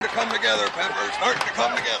together, Pepper. Starting to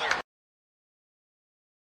come together.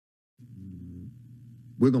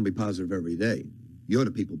 We're going to be positive every day. You're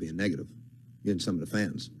the people being negative. You're some of the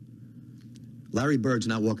fans. Larry Bird's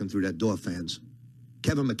not walking through that door, fans.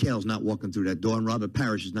 Kevin McHale's not walking through that door, and Robert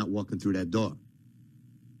Parrish is not walking through that door.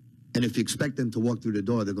 And if you expect them to walk through the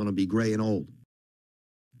door, they're going to be gray and old.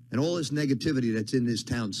 And all this negativity that's in this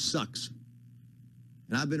town sucks.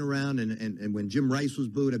 And I've been around, and when Jim Rice was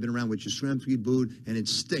booed, I've been around when Yastrzemski booed, and it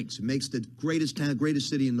stinks. It makes the greatest town, greatest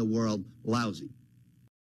city in the world lousy.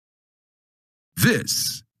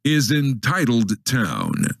 This is Entitled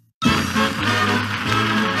Town.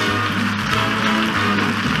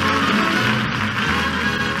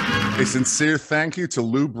 A sincere thank you to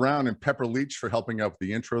Lou Brown and Pepper Leach for helping out with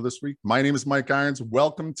the intro this week. My name is Mike Irons.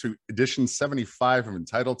 Welcome to edition 75 of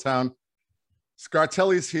Entitled Town.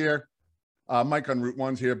 Scartelli's here. Mike on Route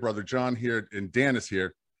 1's here. Brother John here. And Dan is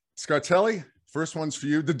here. Scartelli, first one's for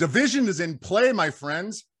you. The division is in play, my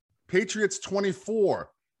friends. Patriots 24.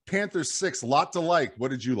 Panthers 6. Lot to like. What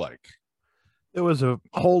did you like? There was a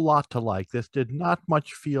whole lot to like. This did not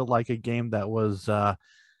much feel like a game that was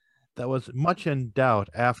much in doubt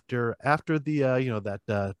after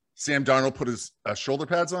the Sam Darnold put his shoulder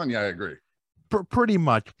pads on. Yeah, I agree. Pretty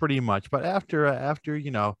much. But after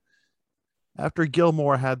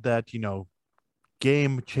Gilmore had that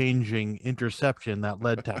game-changing interception that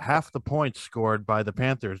led to half the points scored by the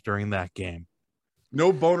Panthers during that game.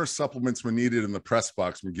 No boner supplements were needed in the press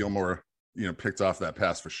box when Gilmore picked off that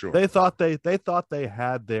pass for sure. They thought they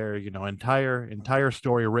had their entire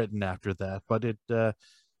story written after that, but it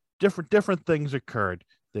different things occurred.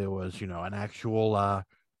 There was an actual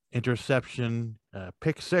interception,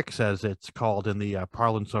 pick six as it's called in the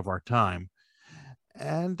parlance of our time,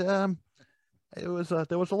 and there was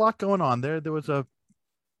a lot going on there. It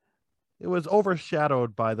was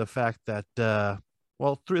overshadowed by the fact that there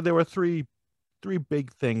were three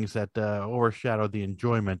big things that overshadowed the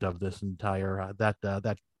enjoyment of this entire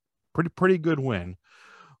that pretty good win.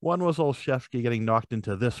 One was Olszewski getting knocked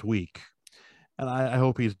into this week, and I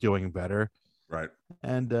hope he's doing better. Right.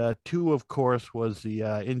 And two, of course, was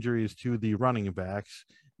the injuries to the running backs,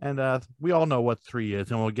 and we all know what three is,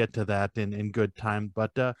 and we'll get to that in good time.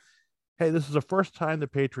 But hey, this is the first time the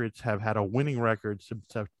Patriots have had a winning record since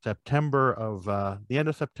the end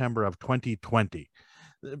of September of 2020.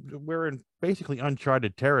 We're in basically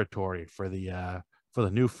uncharted territory for the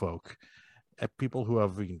new folk, people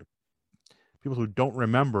who don't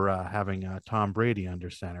remember having Tom Brady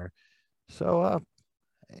under center. So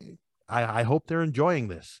I hope they're enjoying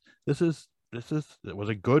this. It was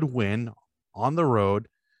a good win on the road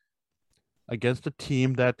against a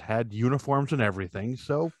team that had uniforms and everything.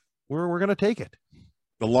 So we're going to take it.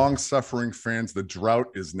 The long-suffering fans, the drought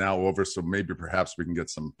is now over, so maybe perhaps we can get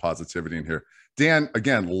some positivity in here. Dan,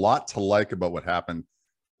 again, a lot to like about what happened.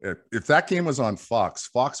 If that game was on Fox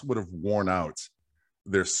would have worn out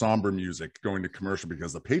their somber music going to commercial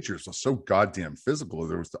because the Patriots were so goddamn physical.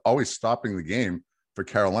 There was always stopping the game for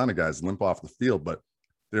Carolina guys limp off the field, but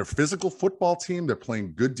they're a physical football team. They're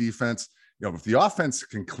playing good defense. If the offense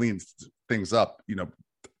can clean things up,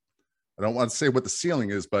 I don't want to say what the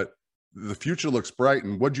ceiling is, but the future looks bright.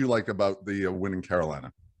 And what'd you like about the win in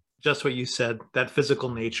Carolina? Just what you said, that physical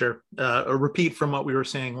nature, a repeat from what we were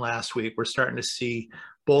saying last week. We're starting to see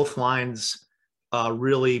both lines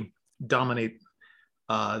really dominate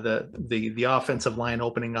the offensive line,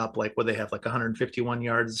 opening up like what they have, like 151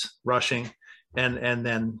 yards rushing. And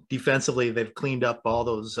then defensively, they've cleaned up all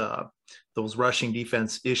those rushing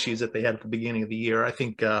defense issues that they had at the beginning of the year. I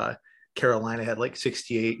think Carolina had like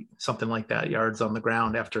 68, something like that, yards on the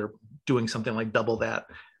ground after doing something like double that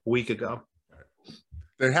a week ago.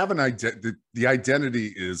 They have an identity. The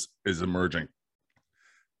identity is emerging.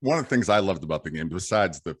 One of the things I loved about the game,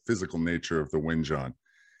 besides the physical nature of the win, John,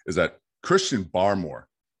 is that Christian Barmore,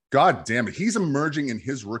 God damn it, he's emerging in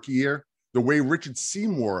his rookie year the way Richard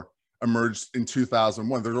Seymour emerged in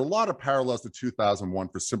 2001. There's a lot of parallels to 2001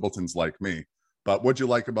 for simpletons like me. But what'd you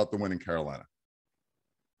like about the win in Carolina?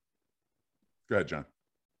 Go ahead, John.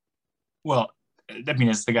 Well, I mean,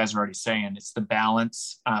 as the guys are already saying, it's the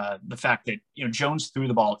balance. The fact that, Jones threw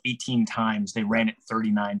the ball 18 times. They ran it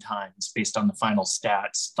 39 times based on the final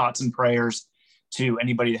stats. Thoughts and prayers to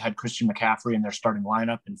anybody that had Christian McCaffrey in their starting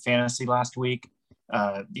lineup in fantasy last week.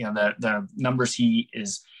 The numbers he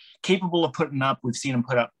is capable of putting up. We've seen him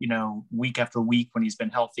put up, week after week when he's been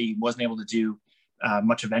healthy. He wasn't able to do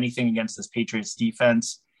much of anything against this Patriots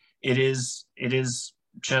defense. It is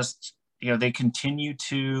just, they continue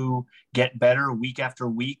to get better week after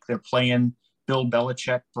week. They're playing Bill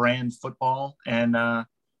Belichick brand football, and the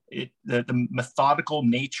methodical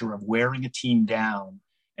nature of wearing a team down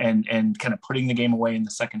and kind of putting the game away in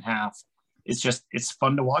the second half. It's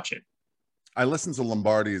fun to watch it. I listened to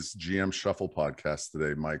Lombardi's GM Shuffle podcast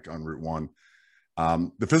today, Mike, on Route One.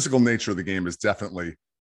 The physical nature of the game is definitely,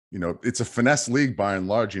 it's a finesse league by and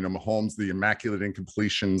large. Mahomes, the immaculate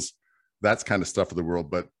incompletions, that's kind of stuff of the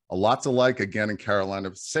world, but a lot to like again in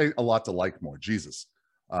Carolina. Say a lot to like more. Jesus.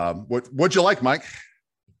 What'd you like, Mike?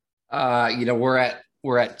 We're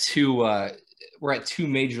at two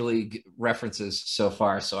major league references so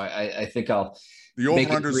far. So I think I'll the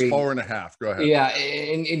over-under is 4.5. Go ahead. Yeah.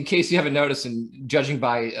 In case you haven't noticed, and judging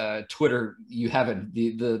by Twitter, you haven't.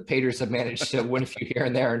 The Patriots have managed to win a few here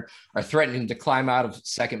and there and are threatening to climb out of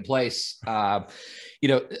second place. I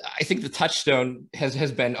think the touchstone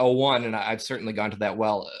has been 0-1, and I've certainly gone to that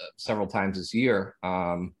well several times this year.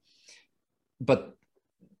 But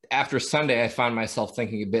after Sunday, I found myself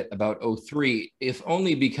thinking a bit about 0-3, if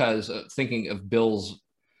only because thinking of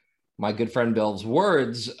my good friend Bill's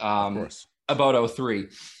words about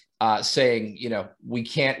 0-3, saying, we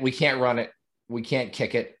can't run it, we can't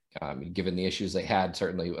kick it, given the issues they had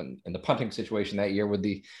certainly in the punting situation that year with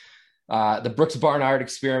the Brooks Barnard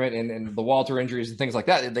experiment and the Walter injuries and things like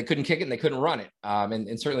that. They couldn't kick it and they couldn't run it,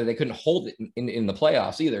 and certainly they couldn't hold it in the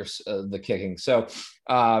playoffs either, the kicking. So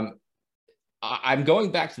I'm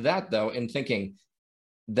going back to that, though, and thinking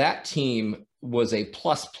that team was a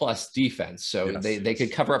plus defense. So yes, they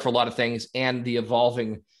could cover up for a lot of things, and the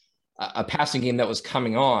evolving a passing game that was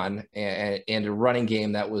coming on and a running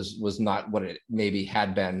game that was not what it maybe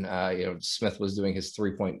had been. Smith was doing his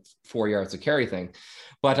 3.4 yards a carry thing.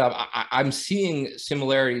 But I'm seeing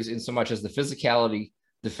similarities in so much as the physicality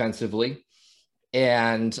defensively.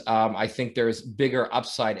 And I think there's bigger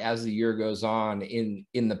upside as the year goes on in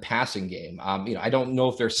the passing game. I don't know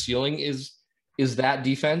if their ceiling is that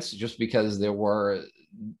defense, just because there were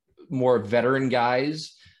more veteran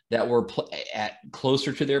guys that were at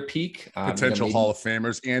closer to their peak. Potential Hall of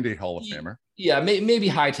Famers and a Hall of Famer. Yeah, maybe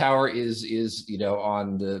Hightower is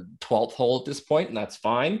on the 12th hole at this point, and that's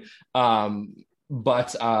fine.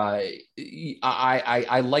 But I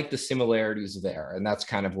like the similarities there, and that's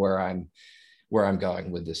kind of where I'm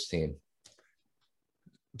going with this team.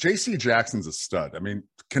 JC Jackson's a stud. I mean,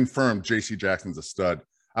 confirmed JC Jackson's a stud.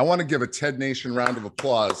 I want to give a TED Nation round of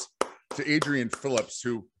applause to Adrian Phillips,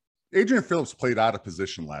 Adrian Phillips played out of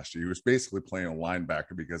position last year. He was basically playing a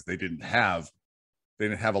linebacker because they didn't have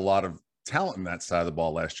a lot of talent in that side of the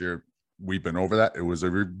ball last year. We've been over that. It was a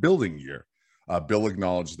rebuilding year. Bill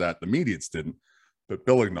acknowledged that. The mediates didn't, but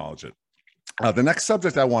Bill acknowledged it. The next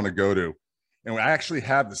subject I want to go to, and I actually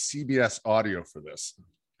have the CBS audio for this.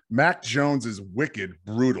 Mac Jones's wicked,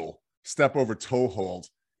 brutal step over toe hold,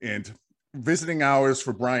 and visiting hours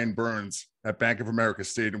for Brian Burns at Bank of America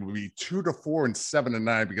Stadium will be 2-4 and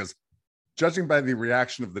 7-9, because judging by the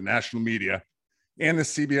reaction of the national media and the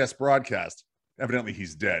CBS broadcast, evidently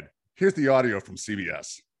he's dead. Here's the audio from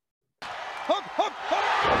CBS. Hook, hook, hook.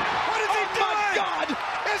 What is he doing? My God!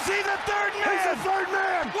 Is he the third man? He's the third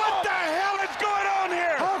man! What the hell is going on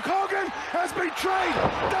here? Hulk Hogan has betrayed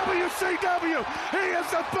WCW. He is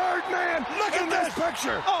the third man. Look at this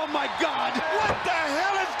picture. Oh my God! What the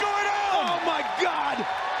hell is going on? Oh my God!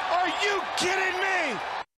 Are you kidding me?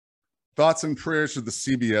 Thoughts and prayers to the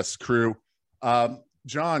CBS crew.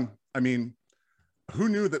 John, I mean, who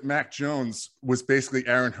knew that Mac Jones was basically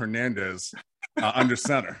Aaron Hernandez under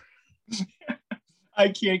center? I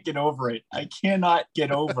can't get over it. I cannot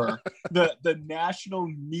get over the national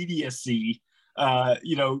mediacy,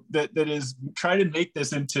 that is trying to make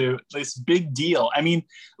this into this big deal. I mean,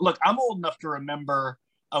 look, I'm old enough to remember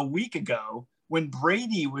a week ago when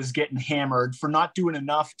Brady was getting hammered for not doing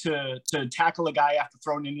enough to tackle a guy after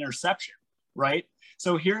throwing an interception, right?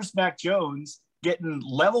 So here's Mac Jones getting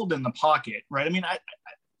leveled in the pocket, right? I mean,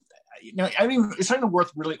 it's not even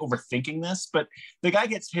worth really overthinking this, but the guy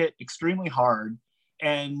gets hit extremely hard,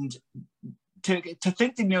 and to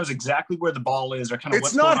think that he knows exactly where the ball is or kind of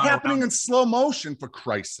it's not happening in slow motion, for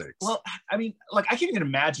Christ's sakes. Well, I mean, like, I can't even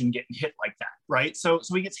imagine getting hit like that, right? So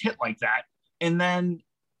he gets hit like that, and then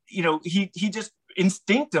he just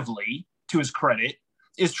instinctively, to his credit,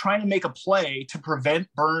 is trying to make a play to prevent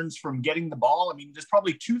Burns from getting the ball. I mean, there's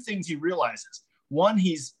probably two things he realizes. One,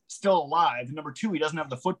 he's still alive. And number two, he doesn't have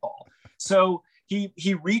the football. So he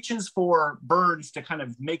reaches for Burns to kind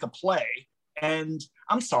of make a play. And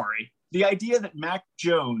I'm sorry, the idea that Mac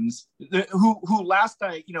Jones, who last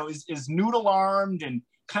I, is noodle armed and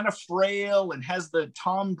kind of frail and has the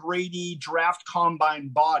Tom Brady draft combine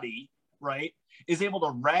body, right, is able to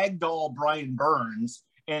ragdoll Brian Burns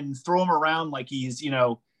and throw him around like he's,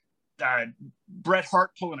 Bret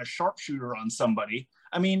Hart pulling a sharpshooter on somebody.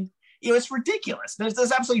 I mean, You know, it's ridiculous.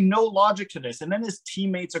 There's absolutely no logic to this. And then his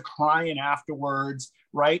teammates are crying afterwards,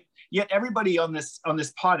 right? Yet everybody on this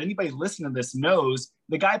pod, anybody listening to this knows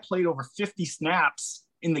the guy played over 50 snaps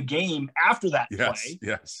in the game after that play.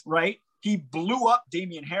 Yes. Right? He blew up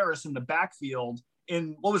Damian Harris in the backfield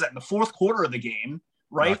in, what was that, in the fourth quarter of the game,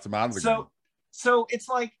 right? Knocked him out of the game. So it's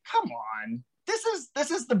like, come on. This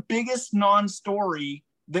is the biggest non-story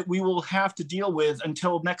that we will have to deal with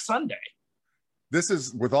until next Sunday. This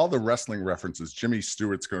is, with all the wrestling references, Jimmy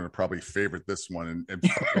Stewart's going to probably favorite this one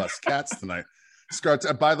and less cats tonight.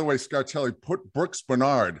 By the way, Scartelli, put Brooks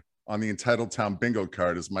Bernard on the Entitled Town bingo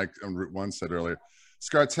card, as Mike on Route 1 said earlier.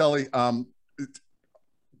 Scartelli,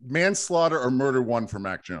 manslaughter or murder one for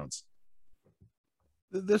Mac Jones?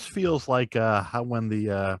 This feels like how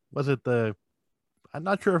when I'm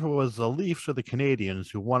not sure if it was the Leafs or the Canadians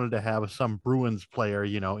who wanted to have some Bruins player,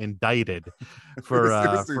 indicted for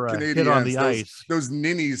a hit on the ice. Those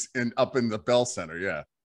ninnies up in the Bell Center, yeah.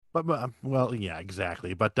 But well, yeah,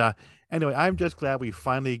 exactly. But anyway, I'm just glad we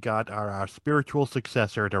finally got our spiritual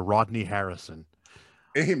successor to Rodney Harrison.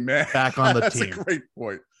 Amen. Back on the That's team. That's a great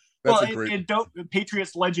point. And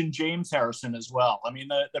Patriots legend James Harrison as well. I mean,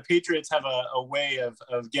 the Patriots have a way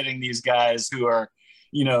of getting these guys who are,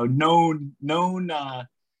 known, I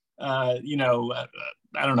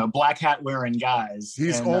don't know, black hat wearing guys.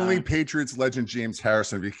 He's only Patriots legend James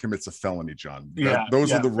Harrison if he commits a felony, John.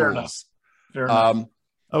 Those are the rules. Fair enough.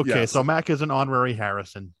 Okay, so Mac is an honorary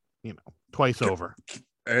Harrison, twice over.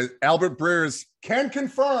 Albert Breers can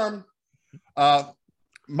confirm.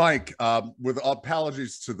 Mike, with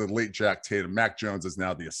apologies to the late Jack Tatum, Mac Jones is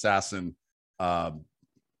now the assassin. Go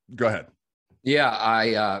ahead.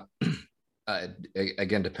 Yeah,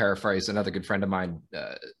 again, to paraphrase another good friend of mine,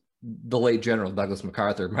 the late General Douglas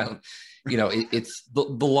MacArthur, it's the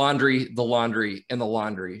laundry, and the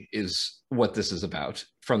laundry is what this is about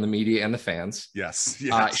from the media and the fans. Yes.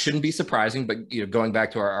 Shouldn't be surprising, but going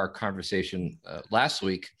back to our conversation last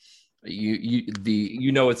week,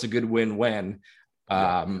 it's a good win when.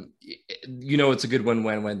 It's a good one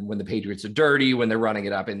when the Patriots are dirty, when they're running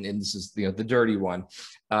it up, and this is the dirty one.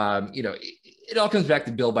 It all comes back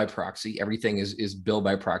to Bill by proxy. Everything is Bill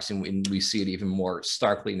by proxy, and we see it even more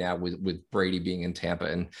starkly now with Brady being in Tampa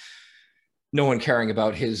and no one caring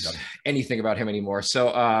about anything about him anymore.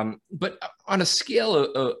 So, but on a scale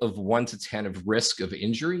of 1 to 10 of risk of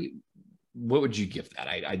injury, what would you give that?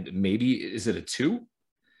 I maybe, is it a 2?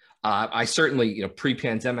 I certainly,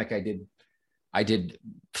 pre-pandemic, I did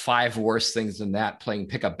 5 worse things than that, playing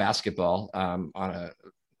pickup basketball on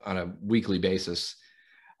a weekly basis.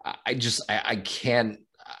 I can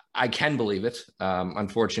believe it,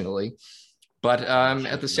 unfortunately, but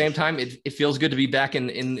at the same time, it feels good to be back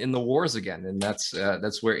in the wars again, and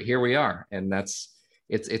that's where here we are, and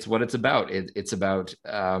it's what it's about. It's about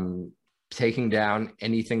taking down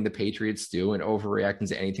anything the Patriots do and overreacting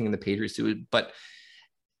to anything the Patriots do, but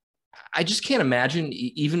I just can't imagine,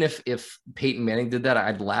 even if Peyton Manning did that,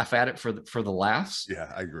 I'd laugh at it for the laughs.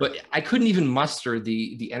 Yeah, I agree. But I couldn't even muster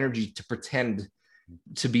the energy to pretend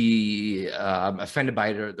to be offended by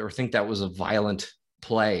it or think that was a violent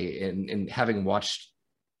play. And having watched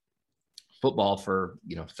football for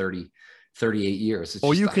 38 years.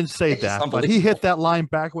 You can say that, but he hit that line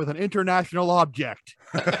back with an international object.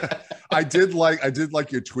 I did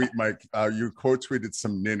like your tweet, Mike. You quote tweeted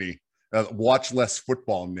some ninny. Watch less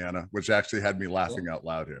football, Nana, which actually had me laughing out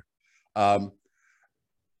loud here.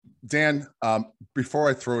 Dan, before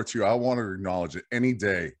I throw it to you, I want to acknowledge it. Any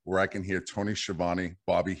day where I can hear Tony Schiavone,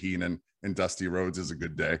 Bobby Heenan, and Dusty Rhodes is a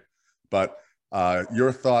good day. But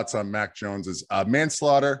your thoughts on Mac Jones's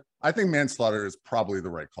manslaughter? I think manslaughter is probably the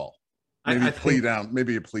right call. Maybe a plea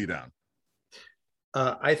down.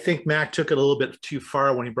 I think Mac took it a little bit too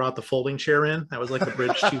far when he brought the folding chair in. That was like a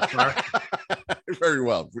bridge too far. Very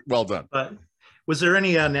well done. But was there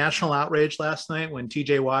any national outrage last night when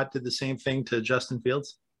TJ Watt did the same thing to Justin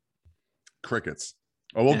Fields? Crickets.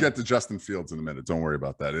 Oh, we'll get to Justin Fields in a minute. Don't worry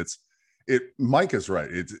about that. Mike is right.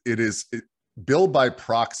 Bill by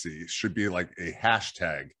proxy should be like a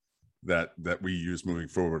hashtag that we use moving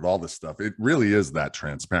forward. All this stuff. It really is that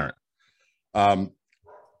transparent.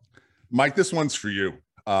 Mike, this one's for you.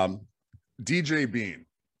 DJ Bean.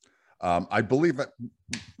 I believe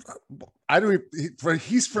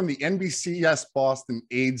he's from the NBCS Boston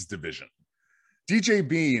AIDS division. DJ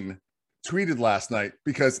Bean tweeted last night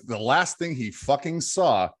because the last thing he fucking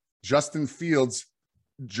saw, Justin Fields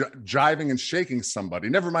jiving and shaking somebody.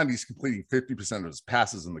 Never mind, he's completing 50% of his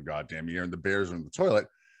passes in the goddamn year, and the Bears are in the toilet.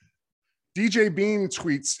 DJ Bean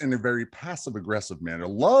tweets in a very passive-aggressive manner,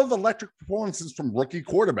 love electric performances from rookie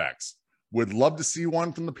quarterbacks. Would love to see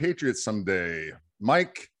one from the Patriots someday.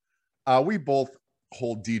 Mike, We both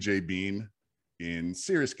hold DJ Bean in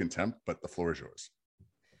serious contempt, but the floor is yours.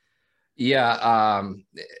 Yeah,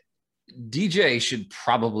 DJ should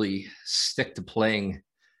probably stick to playing.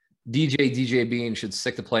 DJ Bean should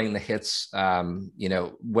stick to playing the hits.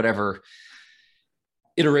 Whatever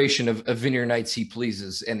iteration of Vineyard Nights he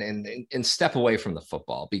pleases, and step away from the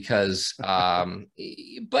football, because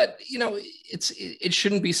but it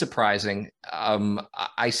shouldn't be surprising.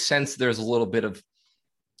 I sense there's a little bit of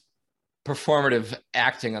performative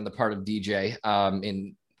acting on the part of DJ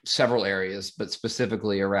in several areas, but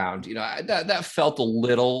specifically around, that felt a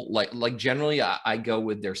little like generally I go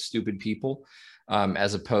with their stupid people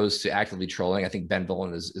as opposed to actively trolling. I think Ben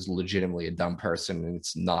Villen is legitimately a dumb person, and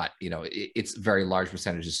it's not, it's very large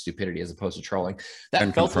percentage of stupidity as opposed to trolling.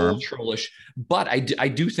 That felt a little trollish, but I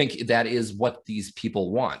do think that is what these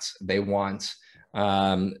people want. They want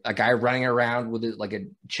a guy running around with it like a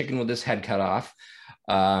chicken with his head cut off,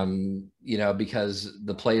 because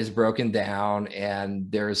the play is broken down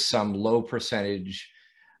and there's some low percentage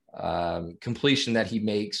completion that he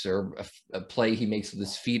makes, or a play he makes with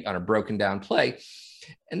his feet on a broken down play.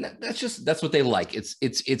 And that's what they like.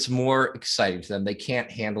 It's more exciting to them. They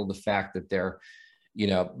can't handle the fact that they're,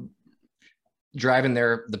 driving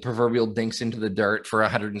the proverbial dinks into the dirt for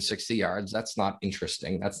 160 yards. That's not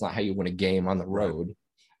interesting. That's not how you win a game on the road.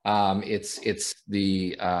 It's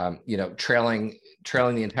the trailing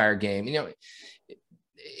the entire game.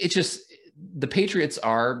 It's just, the Patriots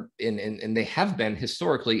are and they have been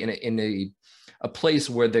historically in a place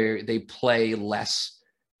where they play less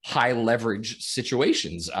high leverage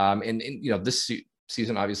situations. This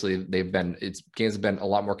season, obviously games have been a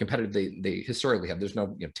lot more competitive. They historically have. There's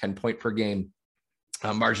no 10 point per game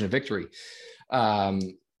margin of victory.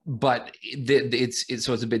 But it's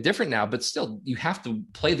a bit different now, but still you have to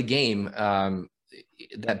play the game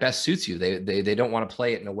that best suits you. They don't want to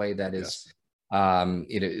play it in a way that is,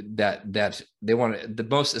 that they want the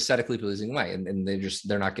most aesthetically pleasing way. And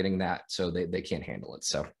they're not getting that. So they can't handle it.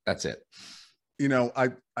 So that's it. I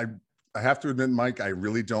have to admit, Mike, I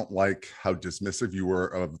really don't like how dismissive you were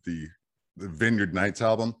of the Vineyard Nights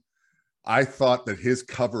album. I thought that his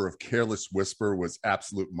cover of Careless Whisper was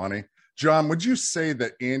absolute money. John, would you say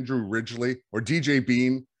that Andrew Ridgeley or DJ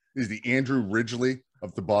Bean is the Andrew Ridgeley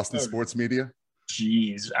of the Boston sports media?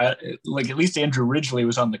 Jeez, at least Andrew Ridgeley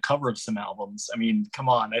was on the cover of some albums. I mean, come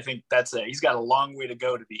on. I think he's got a long way to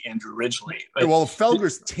go to be Andrew Ridgeley. But, well, if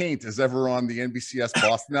Felger's Taint is ever on the NBCS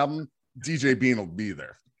Boston album, DJ Bean will be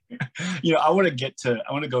there. I want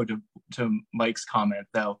to go to Mike's comment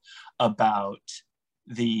though about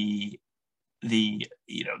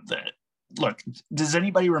look, does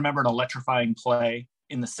anybody remember an electrifying play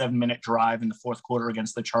in the 7-minute drive in the fourth quarter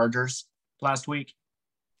against the Chargers last week?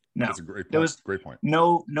 No, that's a great point. There was great point.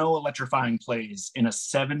 No electrifying plays in a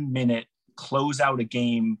 7-minute close out a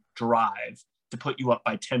game drive to put you up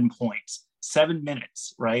by 10 points. 7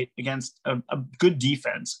 minutes, right? Against a good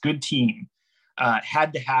defense, good team,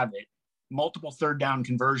 had to have it. Multiple third down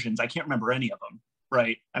conversions. I can't remember any of them,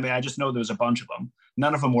 right? I mean, I just know there was a bunch of them.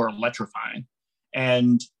 None of them were electrifying.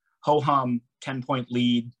 And ho-hum, 10-point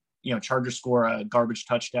lead, Chargers score a garbage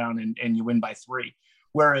touchdown and you win by 3.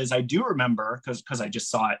 Whereas I do remember, because I just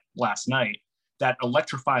saw it last night, that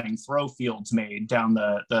electrifying throw Fields made down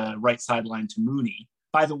the right sideline to Mooney,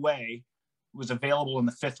 by the way, was available in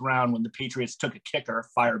the 5th round when the Patriots took a kicker,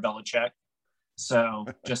 fire Belichick. So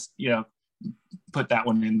just, put that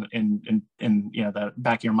one in the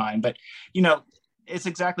back of your mind. But, it's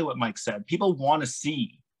exactly what Mike said. People want to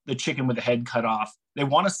see the chicken with the head cut off. They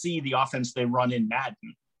want to see the offense they run in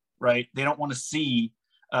Madden, right? They don't want to see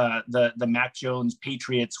the Mac Jones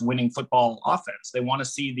Patriots winning football offense. They want to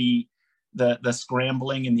see the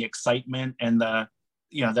scrambling and the excitement and the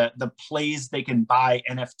plays they can buy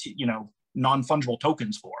NFT, non-fungible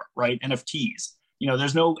tokens for, right? NFTs.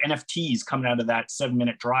 There's no NFTs coming out of that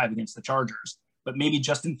 7-minute drive against the Chargers, but maybe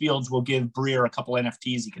Justin Fields will give Breer a couple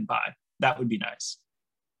NFTs he can buy. That would be nice.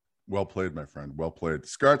 Well played, my friend. Well played.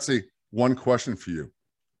 Scartzy, one question for you.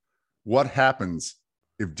 What happens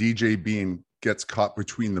if DJ Bean gets caught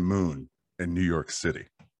between the moon and New York City?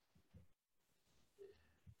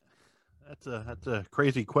 That's a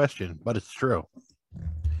crazy question, but it's true.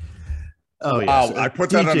 Oh, wow. I put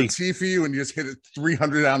that on the tee for you and you just hit it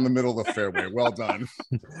 300 down the middle of the fairway. Well done.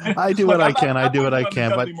 I do what I can.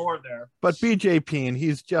 But BJ Bean,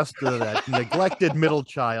 he's just that neglected middle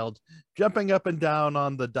child jumping up and down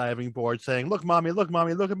on the diving board saying, "Look, mommy, look,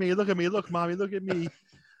 mommy, look at me, look at me, look, mommy, look at me,"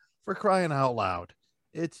 for crying out loud.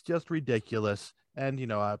 It's just ridiculous. And,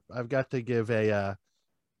 I've got to give a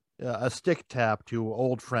stick tap to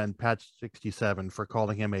old friend Pat 67 for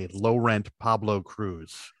calling him a low rent Pablo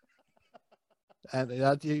Cruz.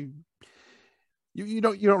 and you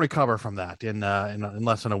don't recover from that in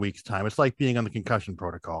less than a week's time. It's like being on the concussion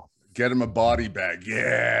protocol. Get him a body bag.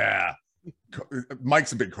 Yeah.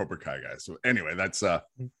 Mike's a big Cobra Kai guy. So anyway, that's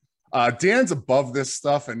Dan's above this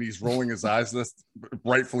stuff and he's rolling his eyes, this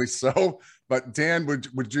rightfully so. But Dan, do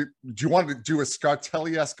you want to do a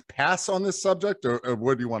Scartelli-esque pass on this subject, or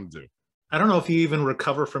what do you want to do? I don't know if you even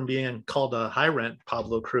recover from being called a high rent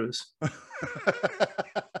Pablo Cruz.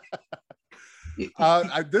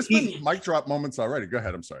 There's been mic drop moments already. Go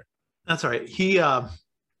ahead. I'm sorry. That's all right.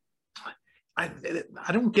 I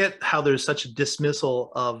don't get how there's such a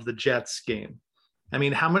dismissal of the Jets game. I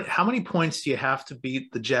mean, how many points do you have to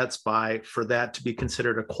beat the Jets by for that to be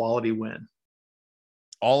considered a quality win?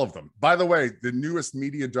 All of them. By the way, the newest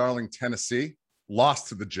media darling, Tennessee, lost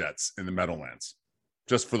to the Jets in the Meadowlands.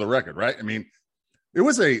 Just for the record, right? I mean, it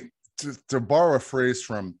was to borrow a phrase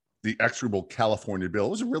from the execrable California Bill,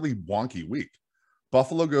 it was a really wonky week.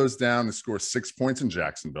 Buffalo goes down and scores 6 points in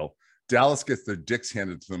Jacksonville. Dallas gets their dicks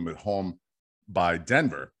handed to them at home by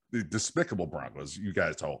Denver, the despicable Broncos. You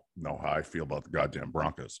guys all know how I feel about the goddamn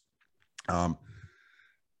Broncos.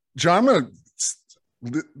 John,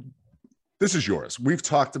 this is yours. We've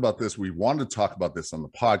talked about this. We wanted to talk about this on the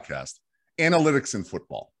podcast. Analytics in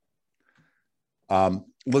football. Evan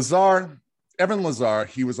Lazar,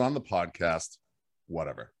 he was on the podcast,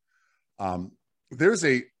 whatever. So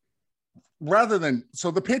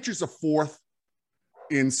the Patriots are fourth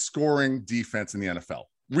in scoring defense in the NFL.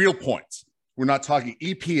 Real points. We're not talking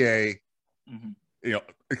EPA,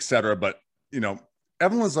 et cetera. But,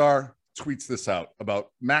 Evan Lazar tweets this out about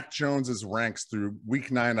Mac Jones's ranks through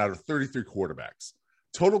week 9 out of 33 quarterbacks.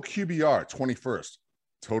 Total QBR, 21st.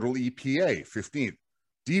 Total EPA, 15th.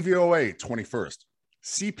 DVOA, 21st.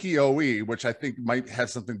 CPOE, which I think might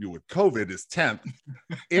have something to do with COVID, is 10th.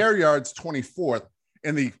 Air yards, 24th.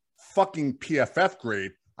 And the fucking PFF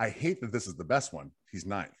grade, I hate that this is the best one. He's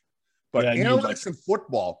 9th. But analytics in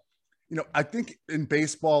football, I think in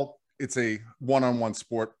baseball, it's a one-on-one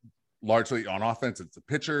sport, largely on offense. It's a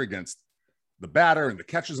pitcher against the batter and the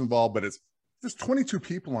catcher's involved, but there's 22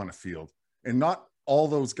 people on a field and not all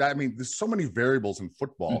those guys. I mean, there's so many variables in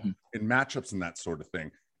football in matchups and that sort of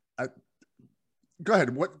thing. Go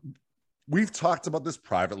ahead. We've talked about this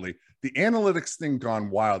privately. The analytics thing gone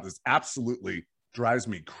wild is absolutely drives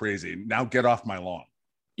me crazy. Now get off my lawn.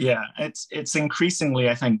 Yeah, it's increasingly,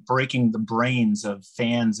 I think, breaking the brains of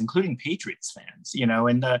fans, including Patriots fans,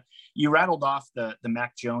 and you rattled off the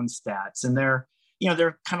Mac Jones stats, and they're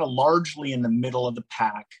kind of largely in the middle of the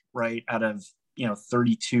pack, right? Out of,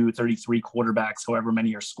 32, 33 quarterbacks, however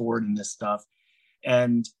many are scored in this stuff.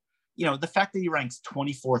 And, the fact that he ranks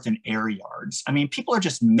 24th in air yards, I mean, people are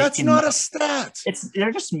just making That's not a stat.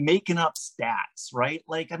 They're just making up stats, right?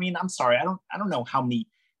 Like, I mean, I'm sorry. I don't know how many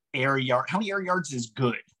air yards is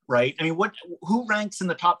good, right? I mean, who ranks in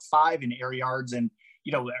the top 5 in air yards, and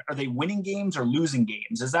are they winning games or losing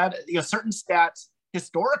games? Is that certain stats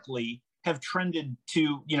historically have trended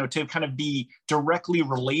to to kind of be directly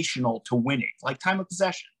relational to winning, like time of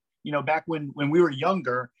possession. Back when we were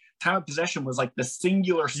younger, time of possession was like the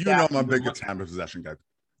singular stat. I'm a big time of possession guy.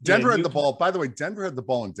 Denver had the ball. By the way, Denver had the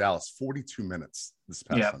ball in Dallas 42 minutes this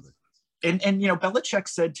past Sunday. And Belichick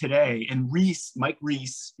said today, and Mike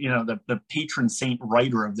Reese, the patron saint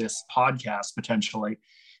writer of this podcast potentially,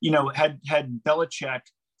 had Belichick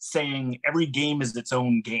saying every game is its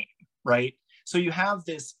own game, right? So you have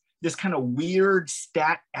this kind of weird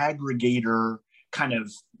stat aggregator kind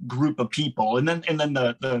of group of people, and then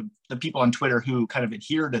the people on Twitter who kind of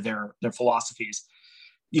adhere to their philosophies,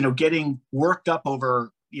 getting worked up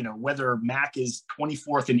over whether Mac is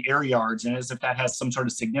 24th in air yards, and as if that has some sort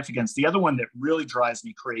of significance. The other one that really drives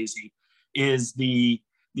me crazy is the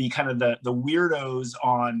kind of the weirdos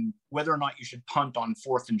on whether or not you should punt on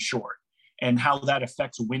 4th and short and how that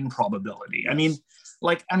affects win probability. I mean,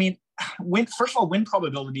 first of all, win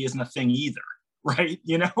probability isn't a thing either, right?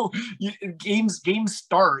 Games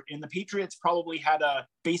start, and the Patriots probably had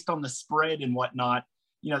based on the spread and whatnot,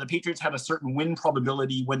 the Patriots had a certain win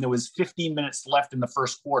probability when there was 15 minutes left in the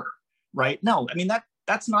first quarter, right? No, I mean,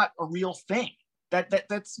 that's not a real thing.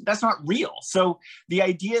 That's not real. So the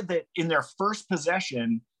idea that in their first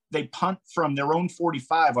possession, they punt from their own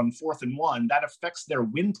 45 on 4th and 1, that affects their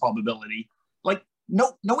win probability. Like,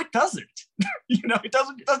 no, it doesn't. It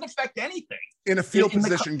doesn't affect anything. In a field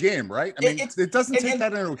position game, right? I mean, it doesn't take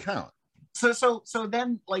that into account. So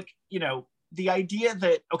then, the idea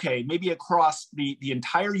that, okay, maybe across the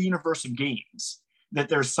entire universe of games, that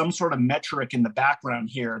there's some sort of metric in the background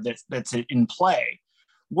here that's in play.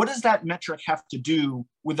 What does that metric have to do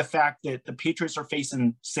with the fact that the Patriots are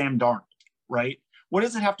facing Sam Darnold, right? What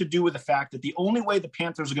does it have to do with the fact that the only way the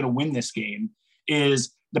Panthers are going to win this game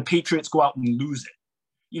is the Patriots go out and lose it?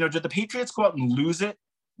 You know, did the Patriots go out and lose it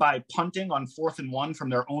by punting on 4th and 1 from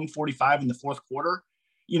their own 45 in the fourth quarter?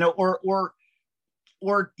 You know, or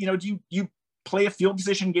you know, do you play a field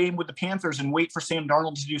position game with the Panthers and wait for Sam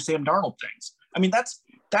Darnold to do Sam Darnold things? I mean, that's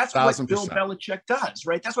what Bill Belichick does,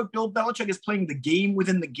 right? That's what Bill Belichick is, playing the game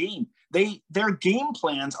within the game. Their game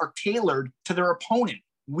plans are tailored to their opponent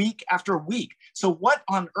week after week. So what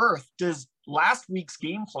on earth does last week's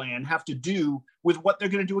game plan have to do with what they're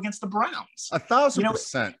going to do against the Browns?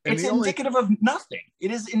 1,000%. It's indicative of nothing.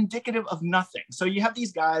 It is indicative of nothing. So you have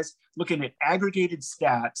these guys looking at aggregated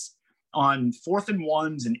stats on 4th and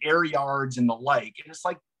 1s and air yards and the like. And it's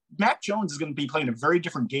like, Mac Jones is going to be playing a very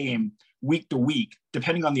different game week to week,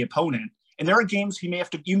 depending on the opponent. And there are games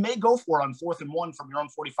you may go for it on 4th and 1 from your own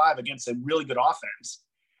 45 against a really good offense,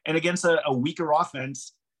 and against a weaker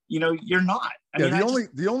offense, you know, you're not.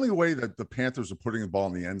 The only way that the Panthers are putting the ball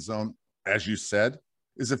in the end zone, as you said,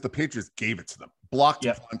 is if the Patriots gave it to them, blocked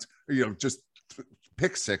a punt, you know, just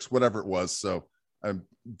pick six, whatever it was. So,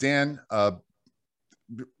 Dan,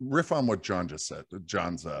 riff on what John just said.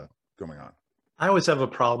 John's going on. I always have a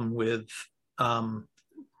problem with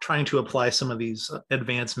trying to apply some of these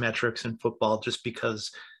advanced metrics in football, just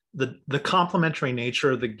because the complementary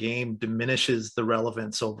nature of the game diminishes the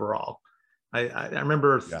relevance overall. I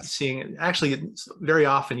remember seeing, actually, very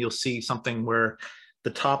often you'll see something where the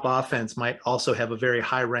top offense might also have a very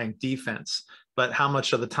high ranked defense, but how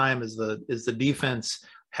much of the time is the defense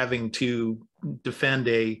having to defend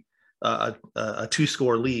a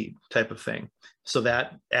 2-score lead type of thing? So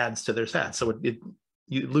that adds to their stats. So it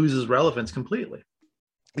loses relevance completely.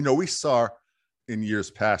 You know, we saw in years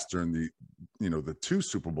past during the 2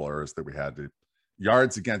 Super Bowl eras that we had,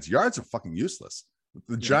 yards are fucking useless.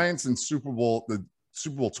 The Giants in Super Bowl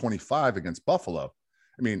 25 against Buffalo.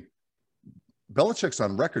 I mean, Belichick's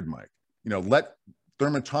on record, Mike. You know, let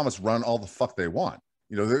Thurman Thomas run all the fuck they want.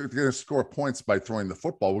 You know, they're going to score points by throwing the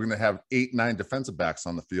football. We're going to have 8-9 defensive backs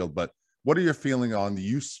on the field. But what are your feeling on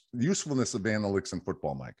the usefulness of analytics in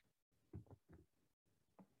football, Mike?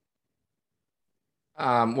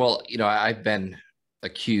 Well, you know, I've been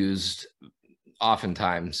accused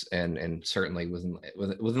oftentimes, and certainly within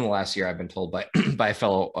the last year, I've been told by a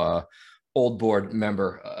fellow old board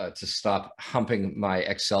member to stop humping my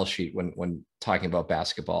Excel sheet when talking about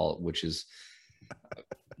basketball, which is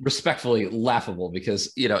respectfully laughable,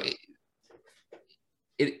 because, you know,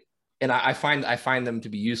 and I find them to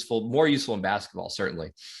be more useful in basketball,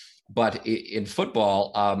 certainly. But in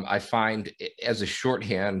football, I find as a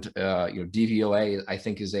shorthand, you know, DVOA, I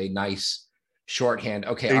think, is a nice shorthand.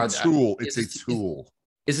 Okay, it's a tool.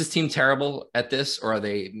 Is this team terrible at this, or are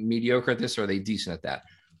they mediocre at this, or are they decent at that?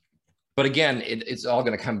 But again, it's all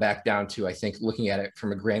going to come back down to, I think, looking at it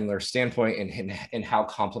from a granular standpoint and how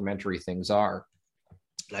complementary things are.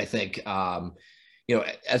 And I think, you know,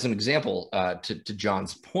 as an example, to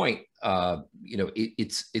John's point, you know,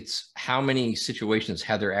 it's how many situations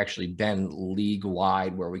have there actually been league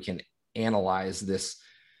wide where we can analyze this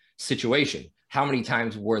situation? How many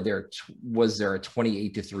times was there a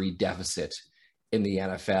 28-3 deficit in the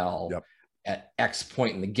NFL at X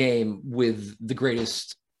point in the game with the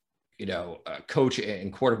greatest, you know, coach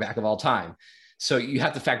and quarterback of all time? So you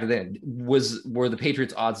have to factor that in. Were the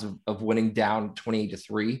Patriots' odds of winning down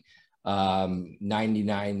 28-3?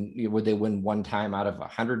 99? Would they win one time out of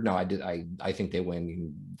 100? No, I think they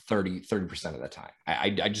win 30% of the time.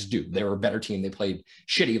 I just do. They were a better team. They played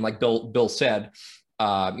shitty, and like Bill said,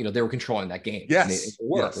 you know, they were controlling that game. Yes,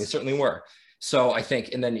 they certainly were. So I think,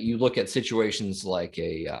 and then you look at situations like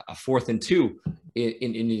a 4th and 2 in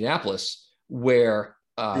Indianapolis, where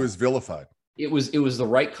it was vilified. It was the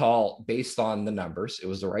right call based on the numbers. It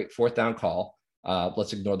was the right 4th down call.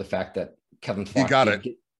 Let's ignore the fact that Kevin Faulk, he got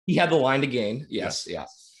it. He had the line to gain. Yes. Yeah.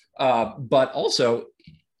 But also,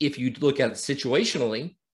 if you look at it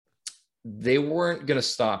situationally, they weren't going to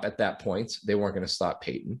stop at that point. They weren't going to stop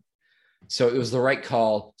Peyton. So it was the right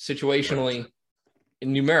call situationally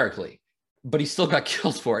and numerically, but he still got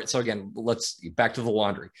killed for it. So again, let's back to the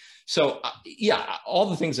laundry. So yeah, all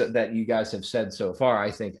the things that you guys have said so far,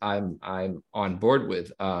 I think I'm on board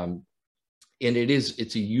with. And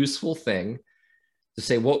it's a useful thing to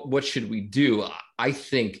say, what should we do? I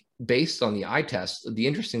think based on the eye test, the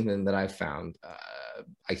interesting thing that I found,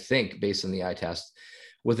 I think based on the eye test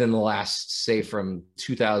within the last, say from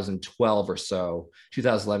 2012 or so,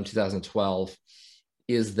 2011, 2012,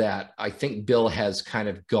 is that I think Bill has kind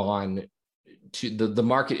of gone to the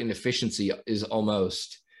market inefficiency is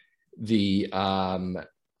almost the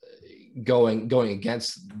going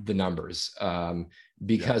against the numbers.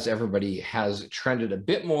 because everybody has trended a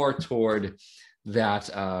bit more toward that,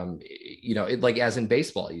 like as in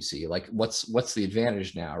baseball, you see, like what's the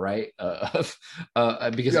advantage now, right? Because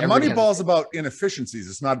Moneyball is about inefficiencies.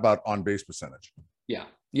 It's not about on base percentage.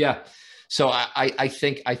 Yeah. So I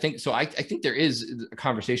think there is a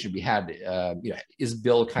conversation to be had. Is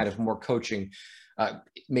Bill kind of more coaching,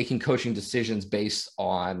 making coaching decisions based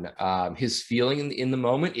on his feeling in the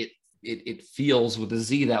moment? It feels with a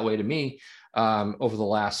Z that way to me over the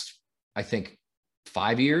last, I think,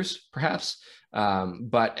 5 years, perhaps.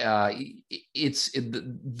 But it's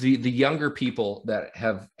the younger people that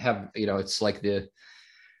have it's like the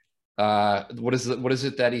what is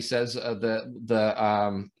it that he says,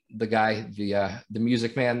 the guy, the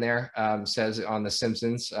music man there, says on The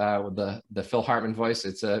Simpsons, with the Phil Hartman voice,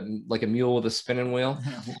 it's like a mule with a spinning wheel.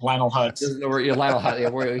 Lionel Hutz. Lionel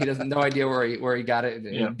Hutz, where he doesn't, no idea where he got it,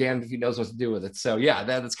 and damned if he knows what to do with it. So yeah,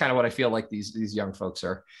 that's kind of what I feel like these young folks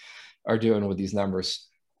are doing with these numbers.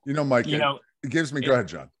 Mike, it gives me, go ahead,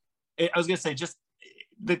 John. I was going to say, just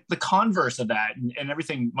the converse of that, and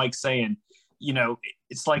everything Mike's saying,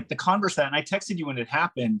 it's like the converse of that. And I texted you when it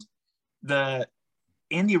happened, the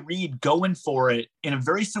Andy Reid going for it in a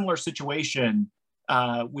very similar situation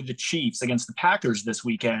with the Chiefs against the Packers this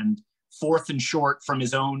weekend, 4th and short from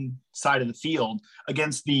his own side of the field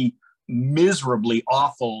against the miserably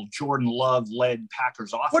awful Jordan Love led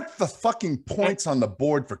Packers offense. Put the fucking points on the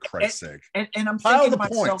board, for Christ's sake. And I'm thinking to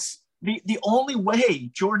myself, the only way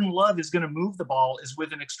Jordan Love is going to move the ball is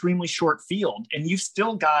with an extremely short field. And you've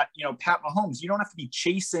still got, Pat Mahomes. You don't have to be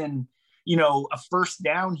chasing, a first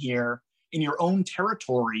down here in your own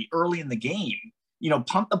territory early in the game.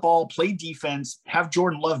 Punt the ball, play defense, have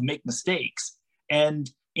Jordan Love make mistakes. And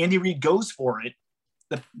Andy Reid goes for it,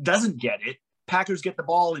 doesn't get it. Packers get the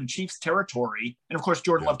ball in Chiefs territory. And of course,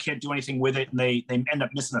 Jordan Love can't do anything with it, and they end up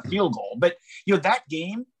missing a field goal. But, that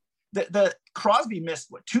game, the Crosby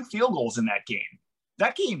missed 2 field goals in that game.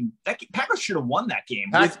 That game, Packers should have won that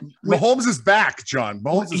game. Mahomes is back, John.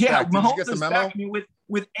 Mahomes is back. Did you get the memo? Back. I mean,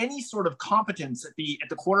 with any sort of competence at the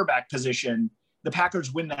quarterback position, the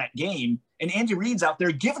Packers win that game. And Andy Reid's out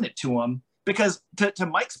there giving it to him because, to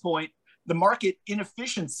Mike's point, the market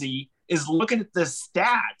inefficiency is looking at the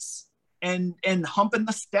stats and humping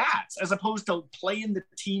the stats, as opposed to playing the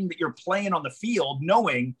team that you're playing on the field,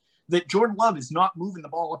 knowing that Jordan Love is not moving the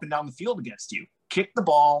ball up and down the field against you. Kick the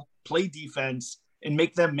ball, play defense, and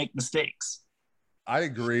make them make mistakes. I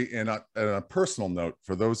agree. And on a personal note,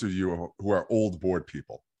 for those of you who are old board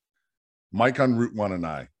people, Mike on Route 1 and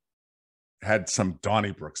I had some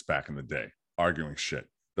Donniebrooks back in the day arguing shit.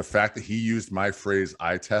 The fact that he used my phrase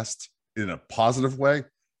 "eye test" in a positive way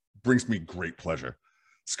brings me great pleasure.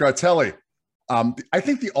 Scartelli, I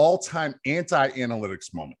think the all-time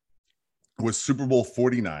anti-analytics moment was Super Bowl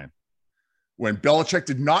 49, when Belichick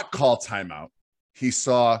did not call timeout. He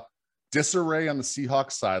saw disarray on the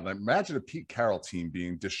Seahawks sideline. Imagine a Pete Carroll team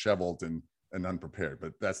being disheveled and unprepared,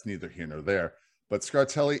 but that's neither here nor there. But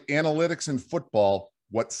Scartelli, analytics in football,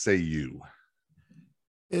 what say you?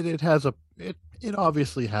 It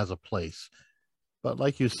obviously has a place, but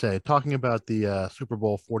like you say, talking about the Super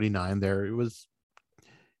Bowl 49,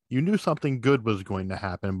 you knew something good was going to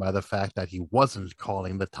happen by the fact that he wasn't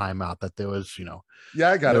calling the timeout, that there was,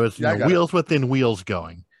 wheels within wheels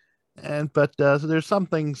going. But there's some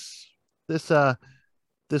things, this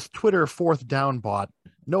Twitter 4th down bot,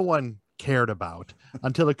 no one cared about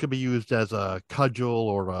until it could be used as a cudgel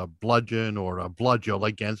or a bludgeon or a bludgel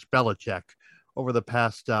against Belichick over the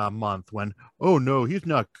past month, when, oh no,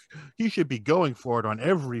 he should be going for it on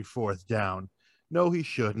every 4th down. No, he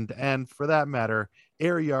shouldn't. And for that matter,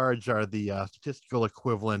 air yards are the statistical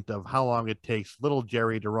equivalent of how long it takes little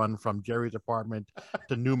Jerry to run from Jerry's apartment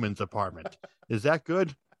to Newman's apartment. Is that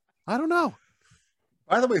good? I don't know.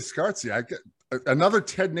 By the way, Scartzi, I get another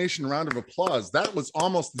Ted Nation round of applause. That was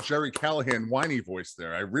almost the Jerry Callahan whiny voice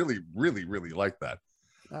there. I really, really, really like that.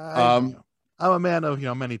 I'm a man of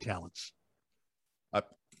many talents.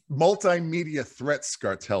 Multimedia threat,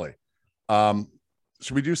 Scartelli.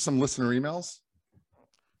 Should we do some listener emails?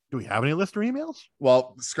 Do we have any listener emails?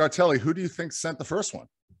 Well, Scartelli, who do you think sent the first one?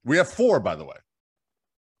 We have 4, by the way.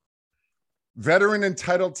 Veteran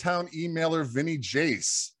entitled town emailer Vinny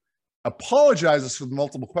Jace apologizes for the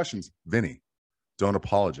multiple questions. Vinny, don't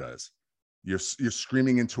apologize. You're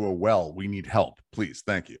screaming into a well. We need help. Please.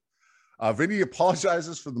 Thank you. Vinny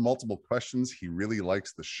apologizes for the multiple questions. He really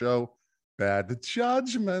likes the show. Bad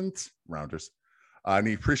judgment, Rounders. And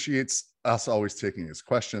he appreciates us always taking his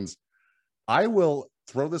questions. I will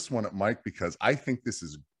throw this one at Mike because I think this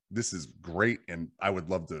is great, and I would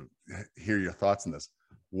love to hear your thoughts on this.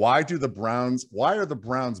 Why are the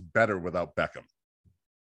Browns better without Beckham?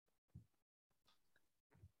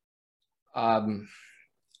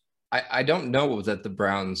 I don't know that the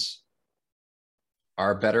Browns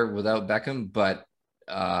are better without Beckham, but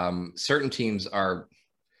certain teams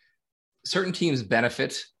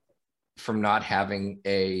benefit from not having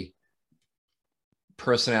a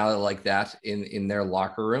personality like that in their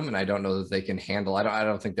locker room, and I don't know that they can handle. I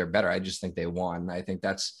don't think they're better. I just think they won. I think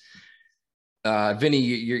that's Vinny.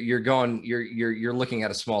 You're looking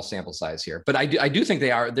at a small sample size here, but I do think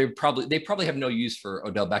they probably have no use for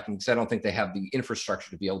Odell Beckham, because I don't think they have the infrastructure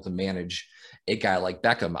to be able to manage a guy like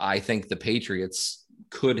Beckham. I think the Patriots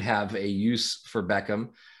could have a use for Beckham.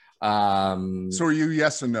 So are you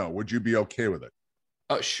yes or no? Would you be okay with it?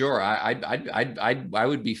 Oh, sure. I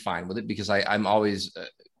would be fine with it, because I'm always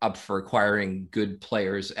up for acquiring good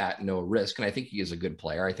players at no risk. And I think he is a good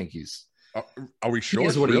player. I think he's, are we sure? He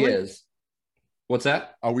is what he is. What's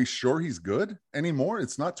that? Are we sure he's good anymore?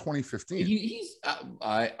 It's not 2015.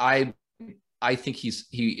 I think he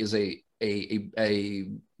is a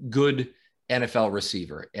good NFL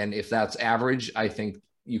receiver. And if that's average, I think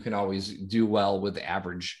you can always do well with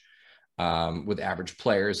average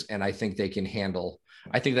players. And I think they can handle,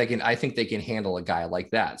 I think they can handle a guy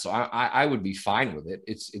like that. So I would be fine with it.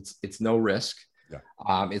 It's no risk. Yeah.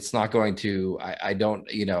 It's not going to,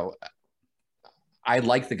 I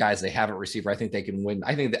like the guys they have at receiver. I think they can win.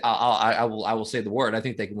 I think that I will say the word. I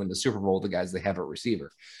think they can win the Super Bowl with the guys they have at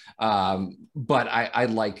receiver. But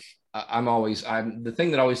the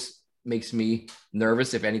thing that always makes me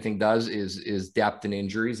nervous, if anything does, is depth and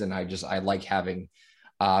injuries. And I like having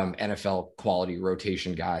NFL quality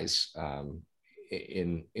rotation guys on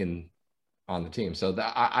the team. So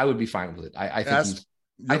I would be fine with it.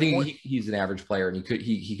 I think he's an average player, and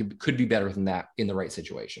he could be better than that in the right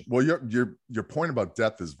situation. Well, your point about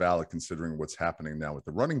depth is valid, considering what's happening now with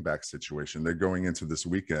the running back situation. They're going into this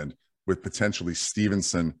weekend with potentially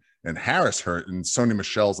Stevenson and Harris hurt, and Sony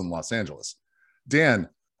Michel's in Los Angeles. Dan,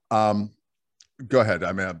 go ahead.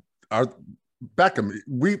 I mean, our Beckham.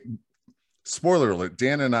 Spoiler alert.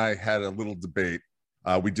 Dan and I had a little debate.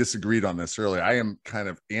 We disagreed on this earlier. I am kind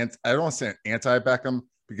of I don't want to say anti-Beckham,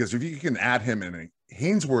 because if you can add him in a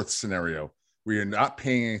Hainsworth scenario where you're not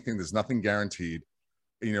paying anything, there's nothing guaranteed,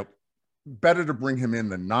 better to bring him in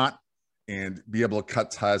than not, and be able to cut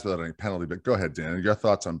ties without any penalty. But go ahead, Dan, your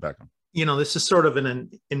thoughts on Beckham. This is sort of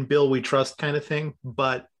in Bill we trust kind of thing,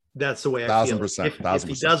 but that's the way I feel. 1,000%. If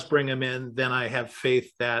he does bring him in, then I have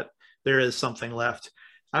faith that there is something left.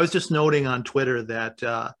 I was just noting on Twitter that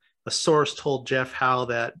a source told Jeff Howe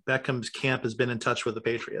that Beckham's camp has been in touch with the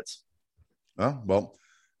Patriots. Oh, well,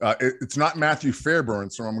 it's not Matthew Fairburn,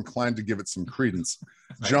 so I'm inclined to give it some credence.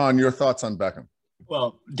 John, your thoughts on Beckham?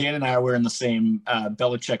 Well, Dan and I are wearing the same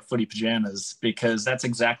Belichick footy pajamas, because that's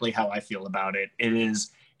exactly how I feel about it. It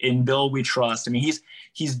is in Bill we trust. I mean,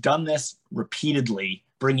 he's done this repeatedly,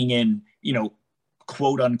 bringing in,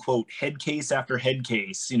 quote unquote, head case after head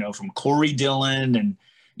case, from Corey Dillon and,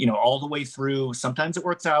 all the way through. Sometimes it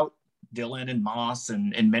works out, Dillon and Moss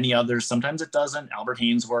and many others. Sometimes it doesn't, Albert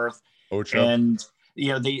Hainsworth. Ocho. And,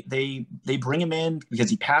 they bring him in because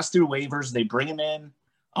he passed through waivers. They bring him in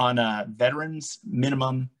on a veterans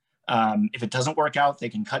minimum. If it doesn't work out, they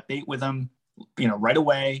can cut bait with him, right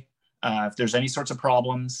away. If there's any sorts of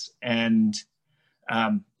problems, and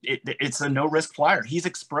it's a no risk flyer. He's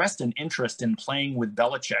expressed an interest in playing with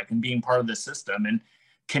Belichick and being part of the system. And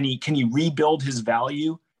can he rebuild his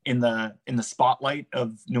value in the spotlight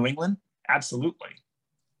of New England? Absolutely.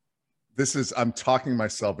 I'm talking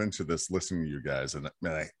myself into this, listening to you guys, and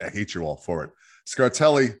man, I hate you all for it.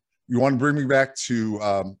 Scartelli, you want to bring me back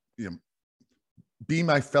to, be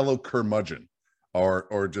my fellow curmudgeon,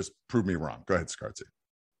 or just prove me wrong? Go ahead, Scartelli.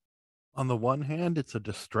 On the one hand, it's a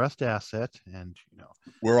distressed asset, and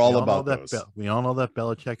we're all about those. We all know that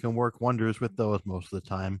Belichick can work wonders with those most of the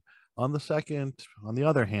time. On the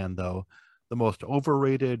other hand, though, the most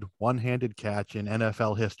overrated one-handed catch in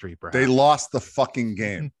NFL history, perhaps. They lost the fucking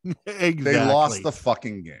game. Exactly. They lost the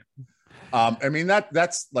fucking game. I mean,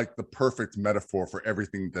 that's like the perfect metaphor for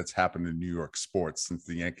everything that's happened in New York sports since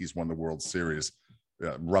the Yankees won the World Series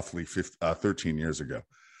roughly 13 years ago.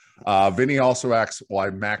 Vinny also asks why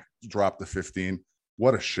Mac dropped the 15.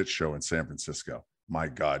 What a shit show in San Francisco. My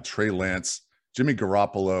God. Trey Lance, Jimmy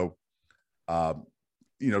Garoppolo.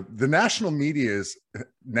 The national media is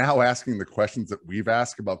now asking the questions that we've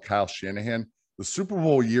asked about Kyle Shanahan. The Super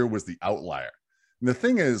Bowl year was the outlier. And the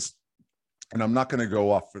thing is, and I'm not going to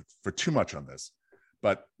go off for too much on this,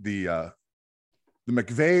 but the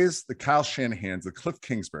McVays, the Kyle Shanahans, the Cliff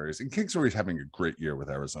Kingsburys, and Kingsbury's having a great year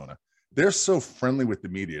with Arizona. They're so friendly with the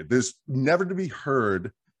media. There's never to be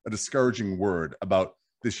heard a discouraging word about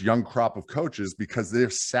this young crop of coaches because they're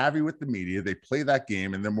savvy with the media. They play that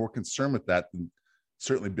game and they're more concerned with that than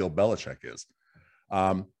certainly Bill Belichick is.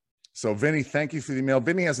 So Vinny, thank you for the email.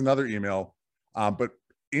 Vinny has another email, but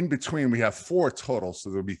in between we have 4 total. So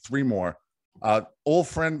there'll be 3 more. Another old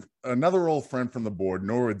friend from the board,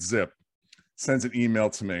 Norwood Zip, sends an email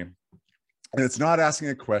to me, and it's not asking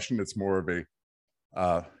a question. It's more of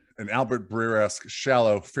an Albert Breer-esque,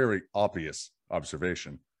 shallow, very obvious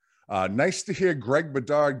observation. Nice to hear Greg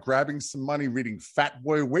Bedard grabbing some money reading fat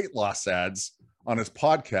boy weight loss ads on his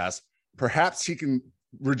podcast. Perhaps he can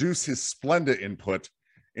reduce his Splenda input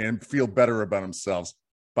and feel better about himself.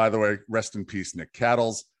 By the way, rest in peace, Nick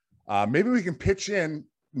Cattles. Maybe we can pitch in.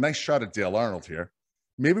 Nice shot at Dale Arnold here.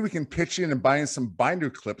 Maybe we can pitch in and buy in some binder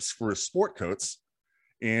clips for his sport coats,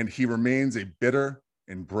 and he remains a bitter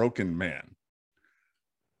and broken man.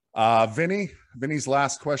 Vinny's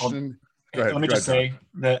last question. Go ahead. Let me just say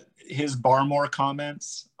that his Barmore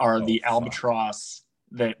comments are the albatross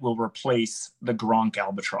that will replace the Gronk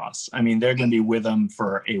albatross. I mean, they're going to be with him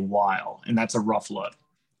for a while, and that's a rough look.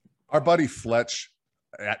 Our buddy Fletch,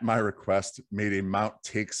 at my request, made a Mount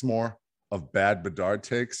Takesmore of bad Bedard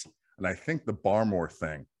takes, and I think the Barmore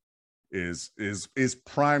thing is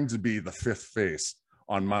primed to be the 5th face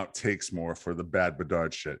on Mount Takesmore for the bad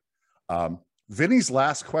Bedard shit. Vinny's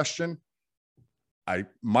last question.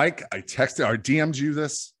 Mike, I DM'd you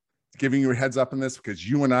this, giving you a heads up on this because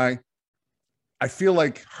you and I feel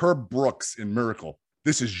like Herb Brooks in Miracle.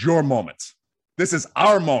 This is your moment. This is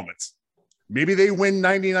our moment. Maybe they win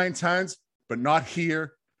 99 times, but not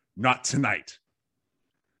here, not tonight.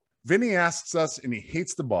 Vinny asks us, and he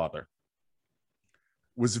hates the bother.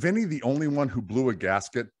 Was Vinny the only one who blew a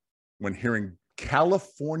gasket when hearing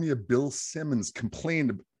California Bill Simmons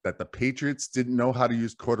complained that the Patriots didn't know how to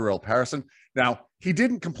use Cordarrelle Patterson? Now, he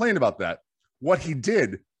didn't complain about that. What he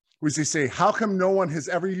did was he say, how come no one has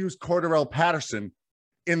ever used Cordarrelle Patterson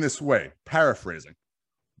in this way? Paraphrasing.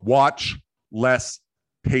 Watch less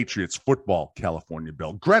Patriots football, California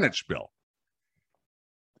Bill. Greenwich Bill.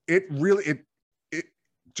 It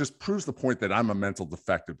just proves the point that I'm a mental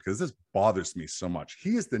defective because this bothers me so much.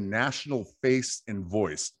 He is the national face and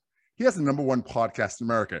voice. He has the #1 podcast in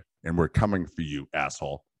America, and we're coming for you,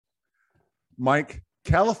 asshole. Mike,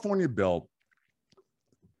 California Bill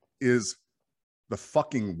is the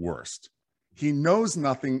fucking worst. He knows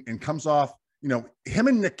nothing and comes off, him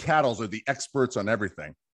and Nick Cattles are the experts on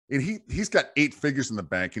everything. And he's got 8 figures in the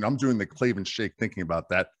bank. I'm doing the Clavin shake thinking about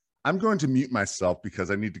that. I'm going to mute myself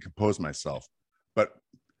because I need to compose myself. But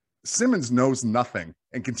Simmons knows nothing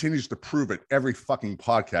and continues to prove it every fucking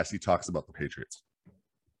podcast he talks about the Patriots.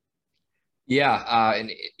 Yeah,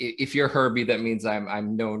 and if you're Herbie, that means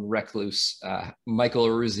I'm known recluse, Michael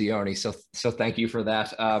Eruzione. So thank you for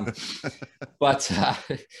that.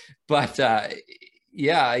 But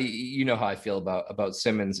yeah, you know how I feel about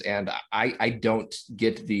Simmons, and I don't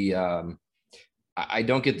get the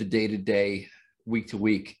day-to-day,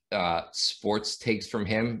 week-to-week sports takes from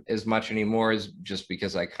him as much anymore, is just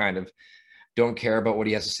because I kind of don't care about what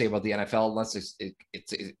he has to say about the NFL unless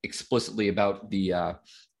it's explicitly about the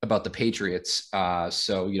Patriots.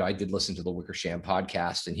 So I did listen to the Wickersham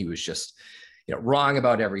podcast, and he was just wrong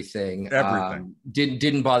about everything.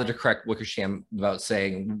 Didn't bother to correct Wickersham about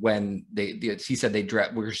saying when Wickersham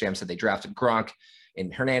said they drafted Gronk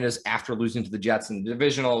and Hernandez after losing to the Jets in the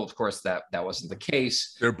divisional. Of course, that wasn't the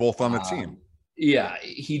case. They're both on the team. Yeah,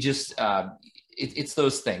 he just it's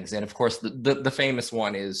those things, and of course the famous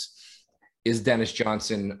one is Dennis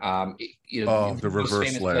Johnson. The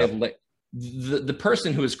reverse layup. The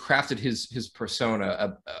person who has crafted his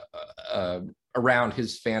persona around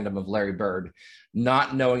his fandom of Larry Bird,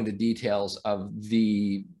 not knowing the details of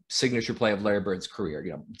the signature play of Larry Bird's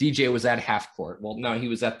career. DJ was at half court. Well, no, he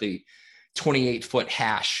was at the 28-foot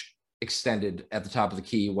hash extended at the top of the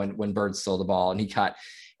key when Bird stole the ball and he cut.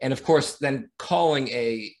 And of course, then calling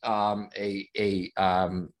a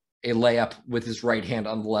layup with his right hand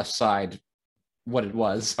on the left side, what it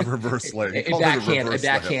was, a reverse layup, a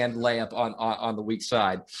backhand layup on the weak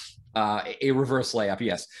side, a reverse layup.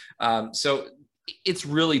 Yes. So it's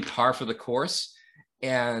really par for the course.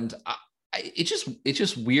 And it's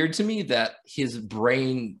just weird to me that his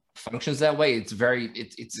brain functions that way.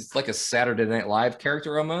 It's like a Saturday Night Live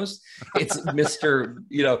character almost. It's Mr.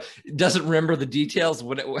 Doesn't remember the details.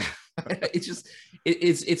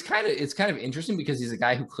 It's kind of interesting because he's a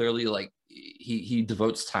guy who clearly he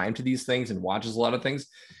devotes time to these things and watches a lot of things,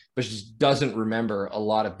 but just doesn't remember a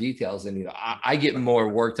lot of details. And I get more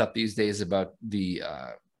worked up these days about the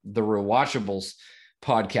Rewatchables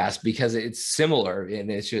podcast because it's similar and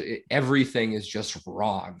it's just, everything is just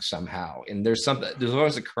wrong somehow, and there's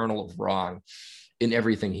always a kernel of wrong. in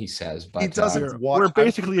everything he says. But he doesn't watch. We're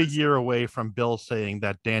basically a year away from Bill saying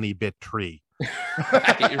that Danny bit tree.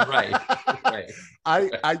 right.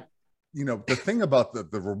 I you know, the thing about the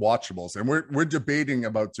rewatchables, and we're debating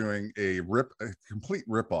about doing a complete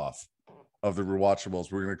rip-off of the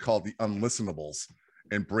rewatchables. We're going to call it the unlistenables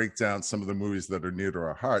and break down some of the movies that are near to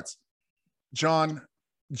our hearts. John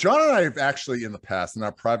and I have actually in the past, in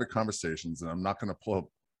our private conversations, and I'm not going to pull up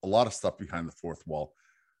a lot of stuff behind the fourth wall,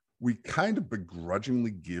 we kind of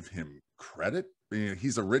begrudgingly give him credit. You know,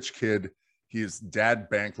 he's a rich kid. His dad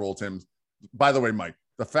bankrolled him. By the way, Mike,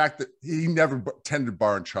 the fact that he never tended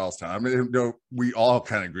bar in Charlestown, I mean, no, we all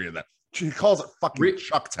kind of agree on that. He calls it fucking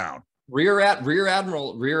Chucktown. Rear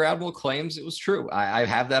Admiral claims it was true. I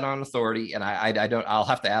have that on authority, and I don't. I'll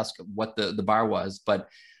have to ask what the bar was, but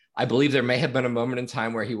I believe there may have been a moment in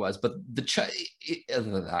time where he was. But the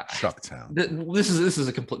Chucktown. This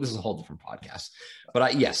is a whole different podcast. But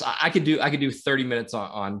I could do 30 minutes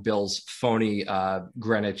on Bill's phony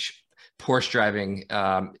Greenwich Porsche driving.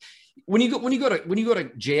 When you go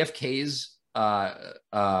to JFK's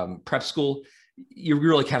prep school, you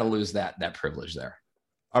really kind of lose that privilege there.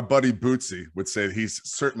 Our buddy Bootsy would say that he's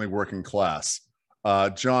certainly working class.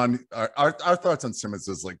 John, our thoughts on Simmons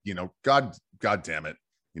is like, you know, God damn it.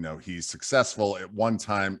 You know, he's successful at one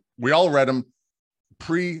time. We all read him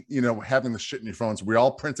you know, having the shit in your phones. We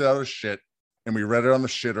all printed out a shit and we read it on the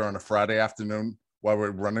shitter on a Friday afternoon while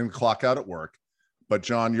we're running the clock out at work. But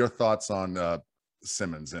John, your thoughts on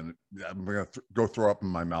Simmons, and I'm going to go throw up in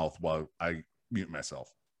my mouth while I mute myself.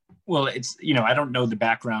 Well, it's, you know, I don't know the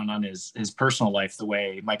background on his personal life the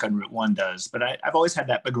way Mike on Route One does, but I've always had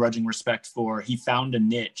that begrudging respect for, he found a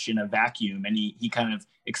niche in a vacuum and he kind of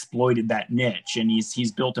exploited that niche, and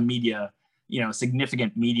he's built a media, you know,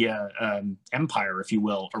 significant media empire, if you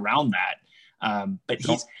will, around that. But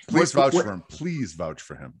please vouch for him. Please vouch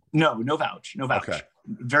for him. No vouch. Okay.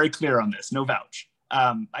 Very clear on this. No vouch.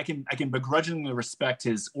 I can begrudgingly respect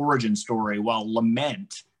his origin story while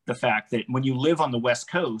lament the fact that when you live on the West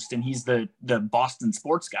Coast and he's the Boston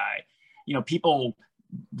sports guy, you know, people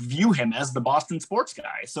view him as the Boston sports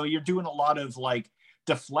guy. So you're doing a lot of like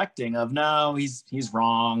deflecting of, no, he's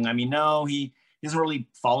wrong. I mean, no, he doesn't really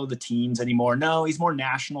follow the teams anymore. No, he's more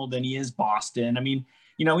national than he is Boston. I mean,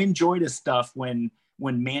 you know, he enjoyed his stuff when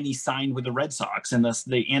Manny signed with the Red Sox, and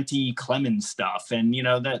the anti-Clemens stuff, and, you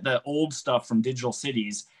know, the old stuff from Digital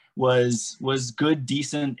Cities was good,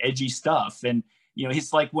 decent, edgy stuff. And, you know,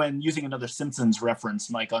 he's like when, using another Simpsons reference,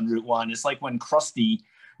 Mike on Route One, it's like when Krusty,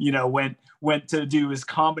 you know, went to do his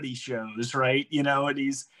comedy shows, right? You know, and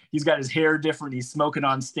he's got his hair different, he's smoking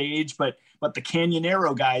on stage, but the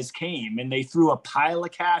Canyonero guys came and they threw a pile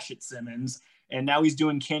of cash at Simmons, and now he's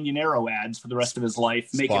doing Canyonero ads for the rest of his life,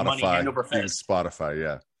 making money hand over fist. Spotify,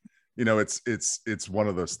 yeah. You know, it's one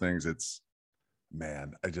of those things. It's,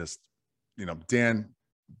 man, I just, you know, Dan,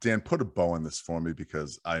 put a bow on this for me,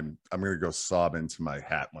 because I'm going to go sob into my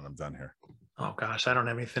hat when I'm done here. Oh gosh, I don't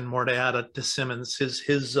have anything more to add to Simmons.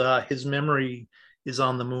 His memory is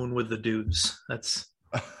on the moon with the dudes. That's,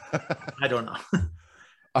 I don't know.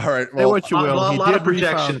 All right. Well, say what you will. A lot of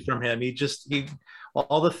projection from him. He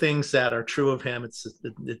all the things that are true of him,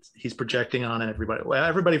 he's projecting on everybody. Well,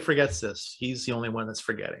 everybody forgets this. He's the only one that's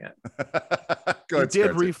forgetting it. He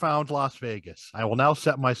did refound Las Vegas. I will now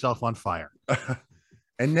set myself on fire.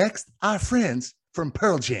 And next, our friends from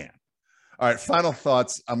Pearl Jam. All right, final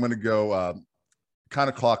thoughts. I'm going to go kind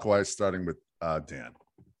of clockwise, starting with Dan.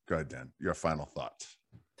 Go ahead, Dan. Your final thoughts.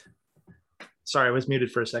 Sorry, I was muted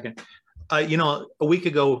for a second. You know, a week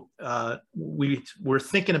ago, we were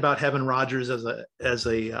thinking about having Rodgers as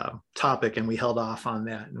a topic, and we held off on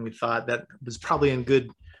that. And we thought that was probably in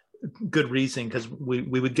good reason, because we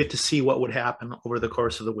would get to see what would happen over the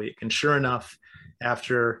course of the week. And sure enough,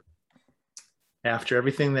 after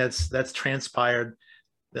everything that's transpired,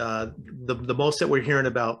 the most that we're hearing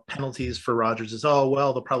about penalties for Rodgers is, oh,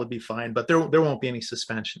 well, they'll probably be fine, but there won't be any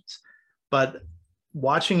suspensions. But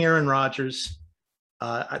watching Aaron Rodgers,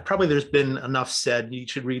 probably there's been enough said. You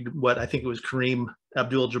should read what I think it was Kareem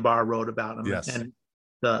Abdul-Jabbar wrote about him, yes, and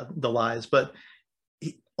the lies. But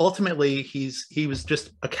ultimately, he was just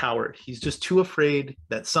a coward. He's just too afraid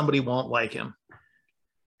that somebody won't like him.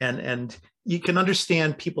 And you can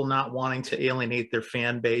understand people not wanting to alienate their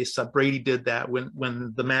fan base. Brady did that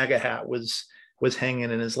when the MAGA hat was hanging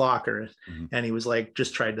in his locker, and he was like,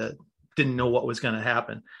 didn't know what was going to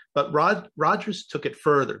happen. But Rodgers took it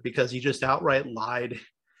further, because he just outright lied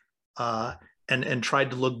and tried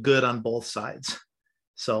to look good on both sides.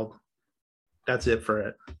 So that's it for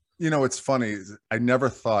it. You know, it's funny. I never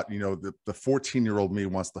thought, you know, the 14-year-old me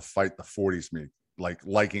wants to fight the 40s me,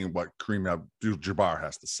 liking what Kareem Abdul-Jabbar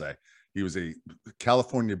has to say. He was a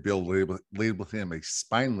California Bill labeled him a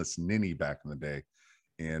spineless ninny back in the day.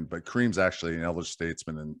 But Kareem's actually an elder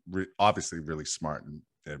statesman and obviously really smart and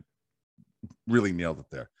really nailed it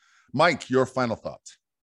there. Mike, your final thoughts.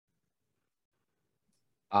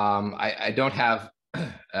 I don't have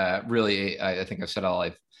really. I think I've said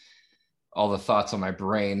all the thoughts on my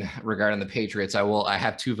brain regarding the Patriots. I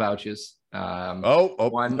have two vouches. One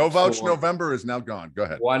no vouch for, November is now gone. Go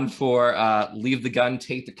ahead. One for Leave the Gun,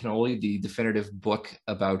 Take the Cannoli, the definitive book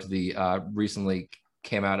about the recently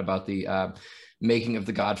came out about the making of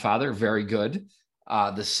The Godfather. Very good.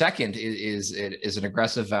 The second is an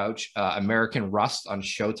aggressive vouch, American Rust on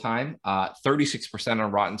Showtime, 36%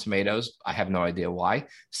 on Rotten Tomatoes. I have no idea why.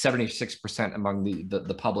 76% among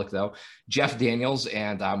the public, though. Jeff Daniels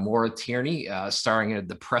and Maura Tierney, starring in a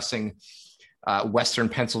depressing Western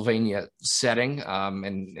Pennsylvania setting.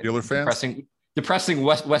 And Steeler fans? Depressing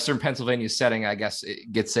Western Pennsylvania setting, I guess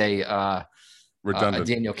it gets a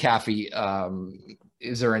Daniel Caffey.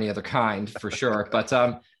 Is there any other kind, for sure? But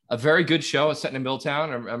a very good show, set in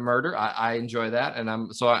Milltown, a murder. I enjoy that, and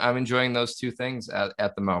I'm enjoying those two things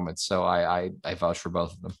at the moment. So I vouch for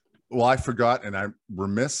both of them. Well, I forgot, and I'm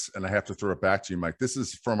remiss, and I have to throw it back to you, Mike. This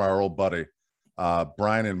is from our old buddy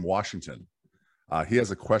Brian in Washington. He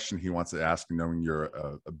has a question he wants to ask, knowing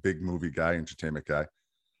you're a big movie guy, entertainment guy.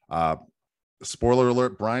 Spoiler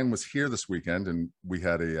alert: Brian was here this weekend, and we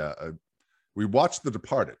had we watched The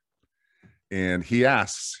Departed. And he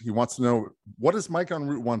wants to know, what does Mike on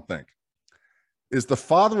Route 1 think? Is the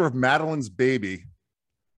father of Madeline's baby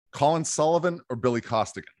Colin Sullivan or Billy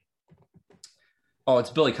Costigan? Oh, it's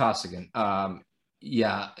Billy Costigan.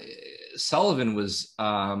 Yeah, Sullivan was,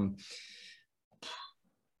 how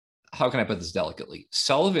can I put this delicately?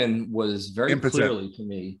 Sullivan was very clearly, to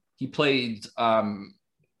me, he played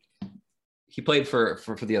for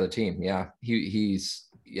the other team.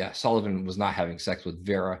 Yeah, Sullivan was not having sex with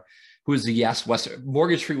Vera, who is the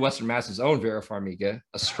Mortgage Free Western Mass's own Vera Farmiga,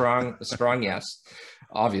 a strong yes,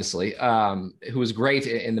 obviously, who was great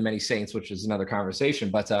in The Many Saints, which is another conversation.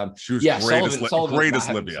 But she was great as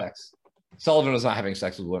Libya. Sullivan was not having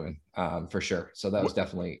sex with women, for sure. So that was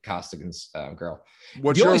definitely Costigan's girl.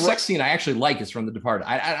 The only sex scene I actually like is from The Departed.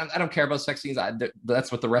 I don't care about sex scenes.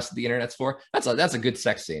 That's what the rest of the internet's for. That's a good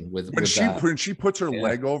sex scene when she puts her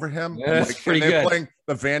leg over him. Yeah, that's pretty good. Playing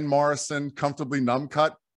the Van Morrison Comfortably Numb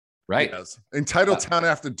cut. Right. Yes. Entitled Town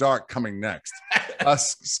After Dark coming next.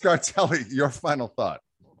 Scartelli, your final thought.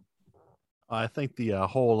 I think the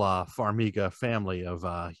whole Farmiga family of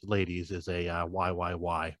ladies is a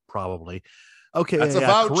YYY, probably. Okay. That's a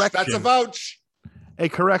vouch. That's a vouch. A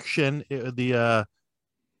correction. The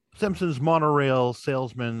Simpsons monorail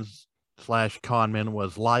salesman / conman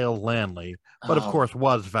was Lyle Landley, but of course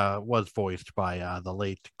was voiced by the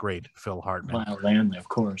late, great Phil Hartman. Lyle Landley, of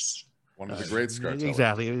course. One of the great Scartelli.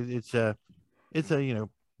 Exactly. It's a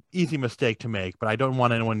easy mistake to make, but I don't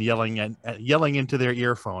want anyone yelling into their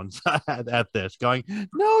earphones at this, going,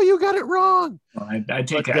 "No, you got it wrong." Well, I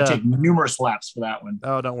take numerous laps for that one.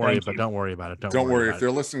 Oh, don't worry about it. Don't worry. Don't worry. If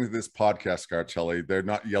they're listening to this podcast, Scartelli, they're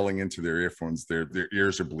not yelling into their earphones. Their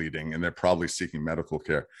ears are bleeding, and they're probably seeking medical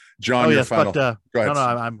care. John, your final. But, go ahead.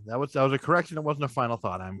 No, that was a correction. It wasn't a final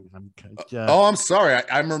thought. I'm sorry.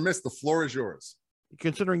 I'm remiss. The floor is yours.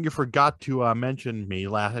 Considering you forgot to mention me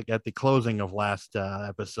at the closing of last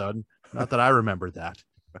episode, not that I remember that.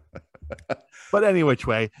 But any which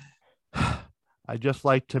way, I'd just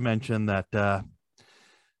like to mention that the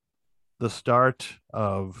start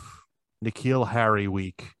of Nikhil Harry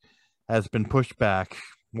Week has been pushed back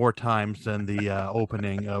more times than the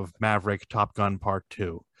opening of Maverick Top Gun Part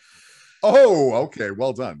 2. Oh, okay.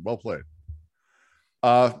 Well done. Well played.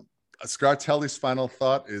 Scartelli's final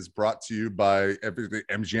thought is brought to you by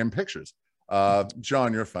MGM Pictures.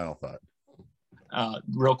 John, your final thought.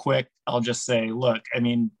 Real quick, I'll just say, look, I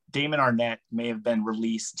mean, Damon Arnett may have been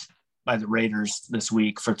released by the Raiders this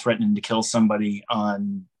week for threatening to kill somebody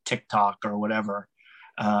on TikTok or whatever.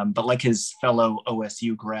 But like his fellow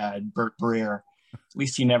OSU grad, Burt Breer, at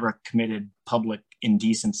least he never committed public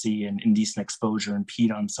indecency and indecent exposure and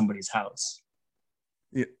peed on somebody's house.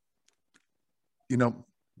 Yeah.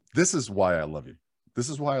 This is why I love you. This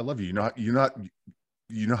is why I love you. You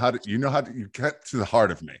know how to get to the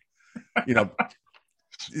heart of me. Do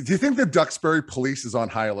you think the Duxbury police is on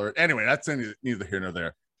high alert? Anyway, that's neither here nor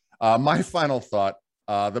there. My final thought,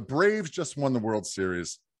 the Braves just won the World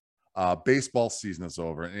Series. Baseball season is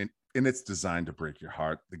over, and it's designed to break your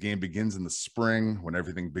heart. The game begins in the spring when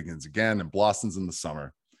everything begins again and blossoms in the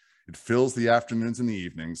summer. It fills the afternoons and the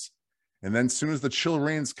evenings. And then as soon as the chill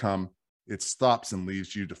rains come, it stops and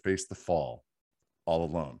leaves you to face the fall all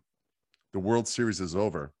alone. The World Series is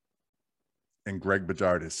over, and Greg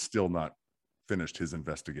Bedard has still not finished his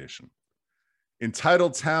investigation.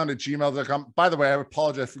 EntitledTown@gmail.com. By the way, I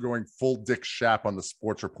apologize for going full Dick Schaap on the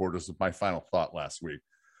Sports Reporters with my final thought last week.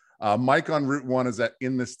 Mike on Route 1 is at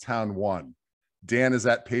In This Town 1. Dan is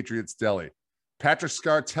at Patriots Deli. Patrick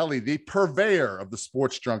Scartelli, the purveyor of the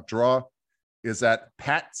Sports Drunk Draw, is at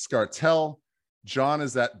Pat Scartell. John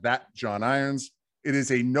is at That John Irons. It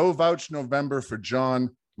is a no vouch November for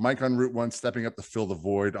John. Mike on Route 1 stepping up to fill the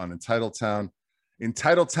void on EntitledTown.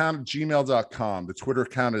 EntitledTown@gmail.com. The Twitter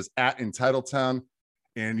account is at EntitledTown.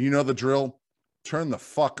 And you know the drill. Turn the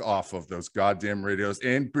fuck off of those goddamn radios.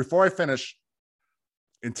 And before I finish,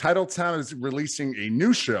 EntitledTown is releasing a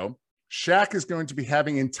new show. Shaq is going to be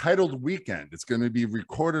having Entitled Weekend. It's going to be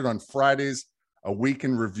recorded on Fridays, a week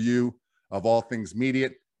in review of all things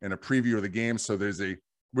media and a preview of the game. So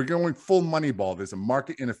we're going full Moneyball. There's a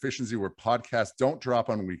market inefficiency where podcasts don't drop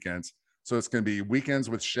on weekends. So it's going to be Weekends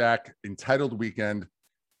with Shaq, Entitled Weekend.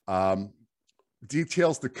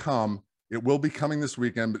 Details to come. It will be coming this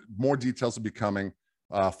weekend, but more details will be coming.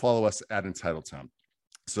 Follow us at EntitledTown.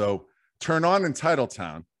 So turn on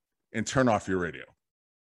EntitledTown and turn off your radio.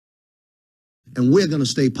 And we're going to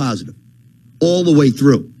stay positive all the way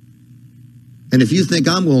through. And if you think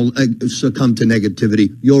I'm going to succumb to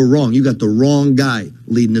negativity, you're wrong. You got the wrong guy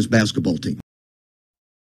leading this basketball team.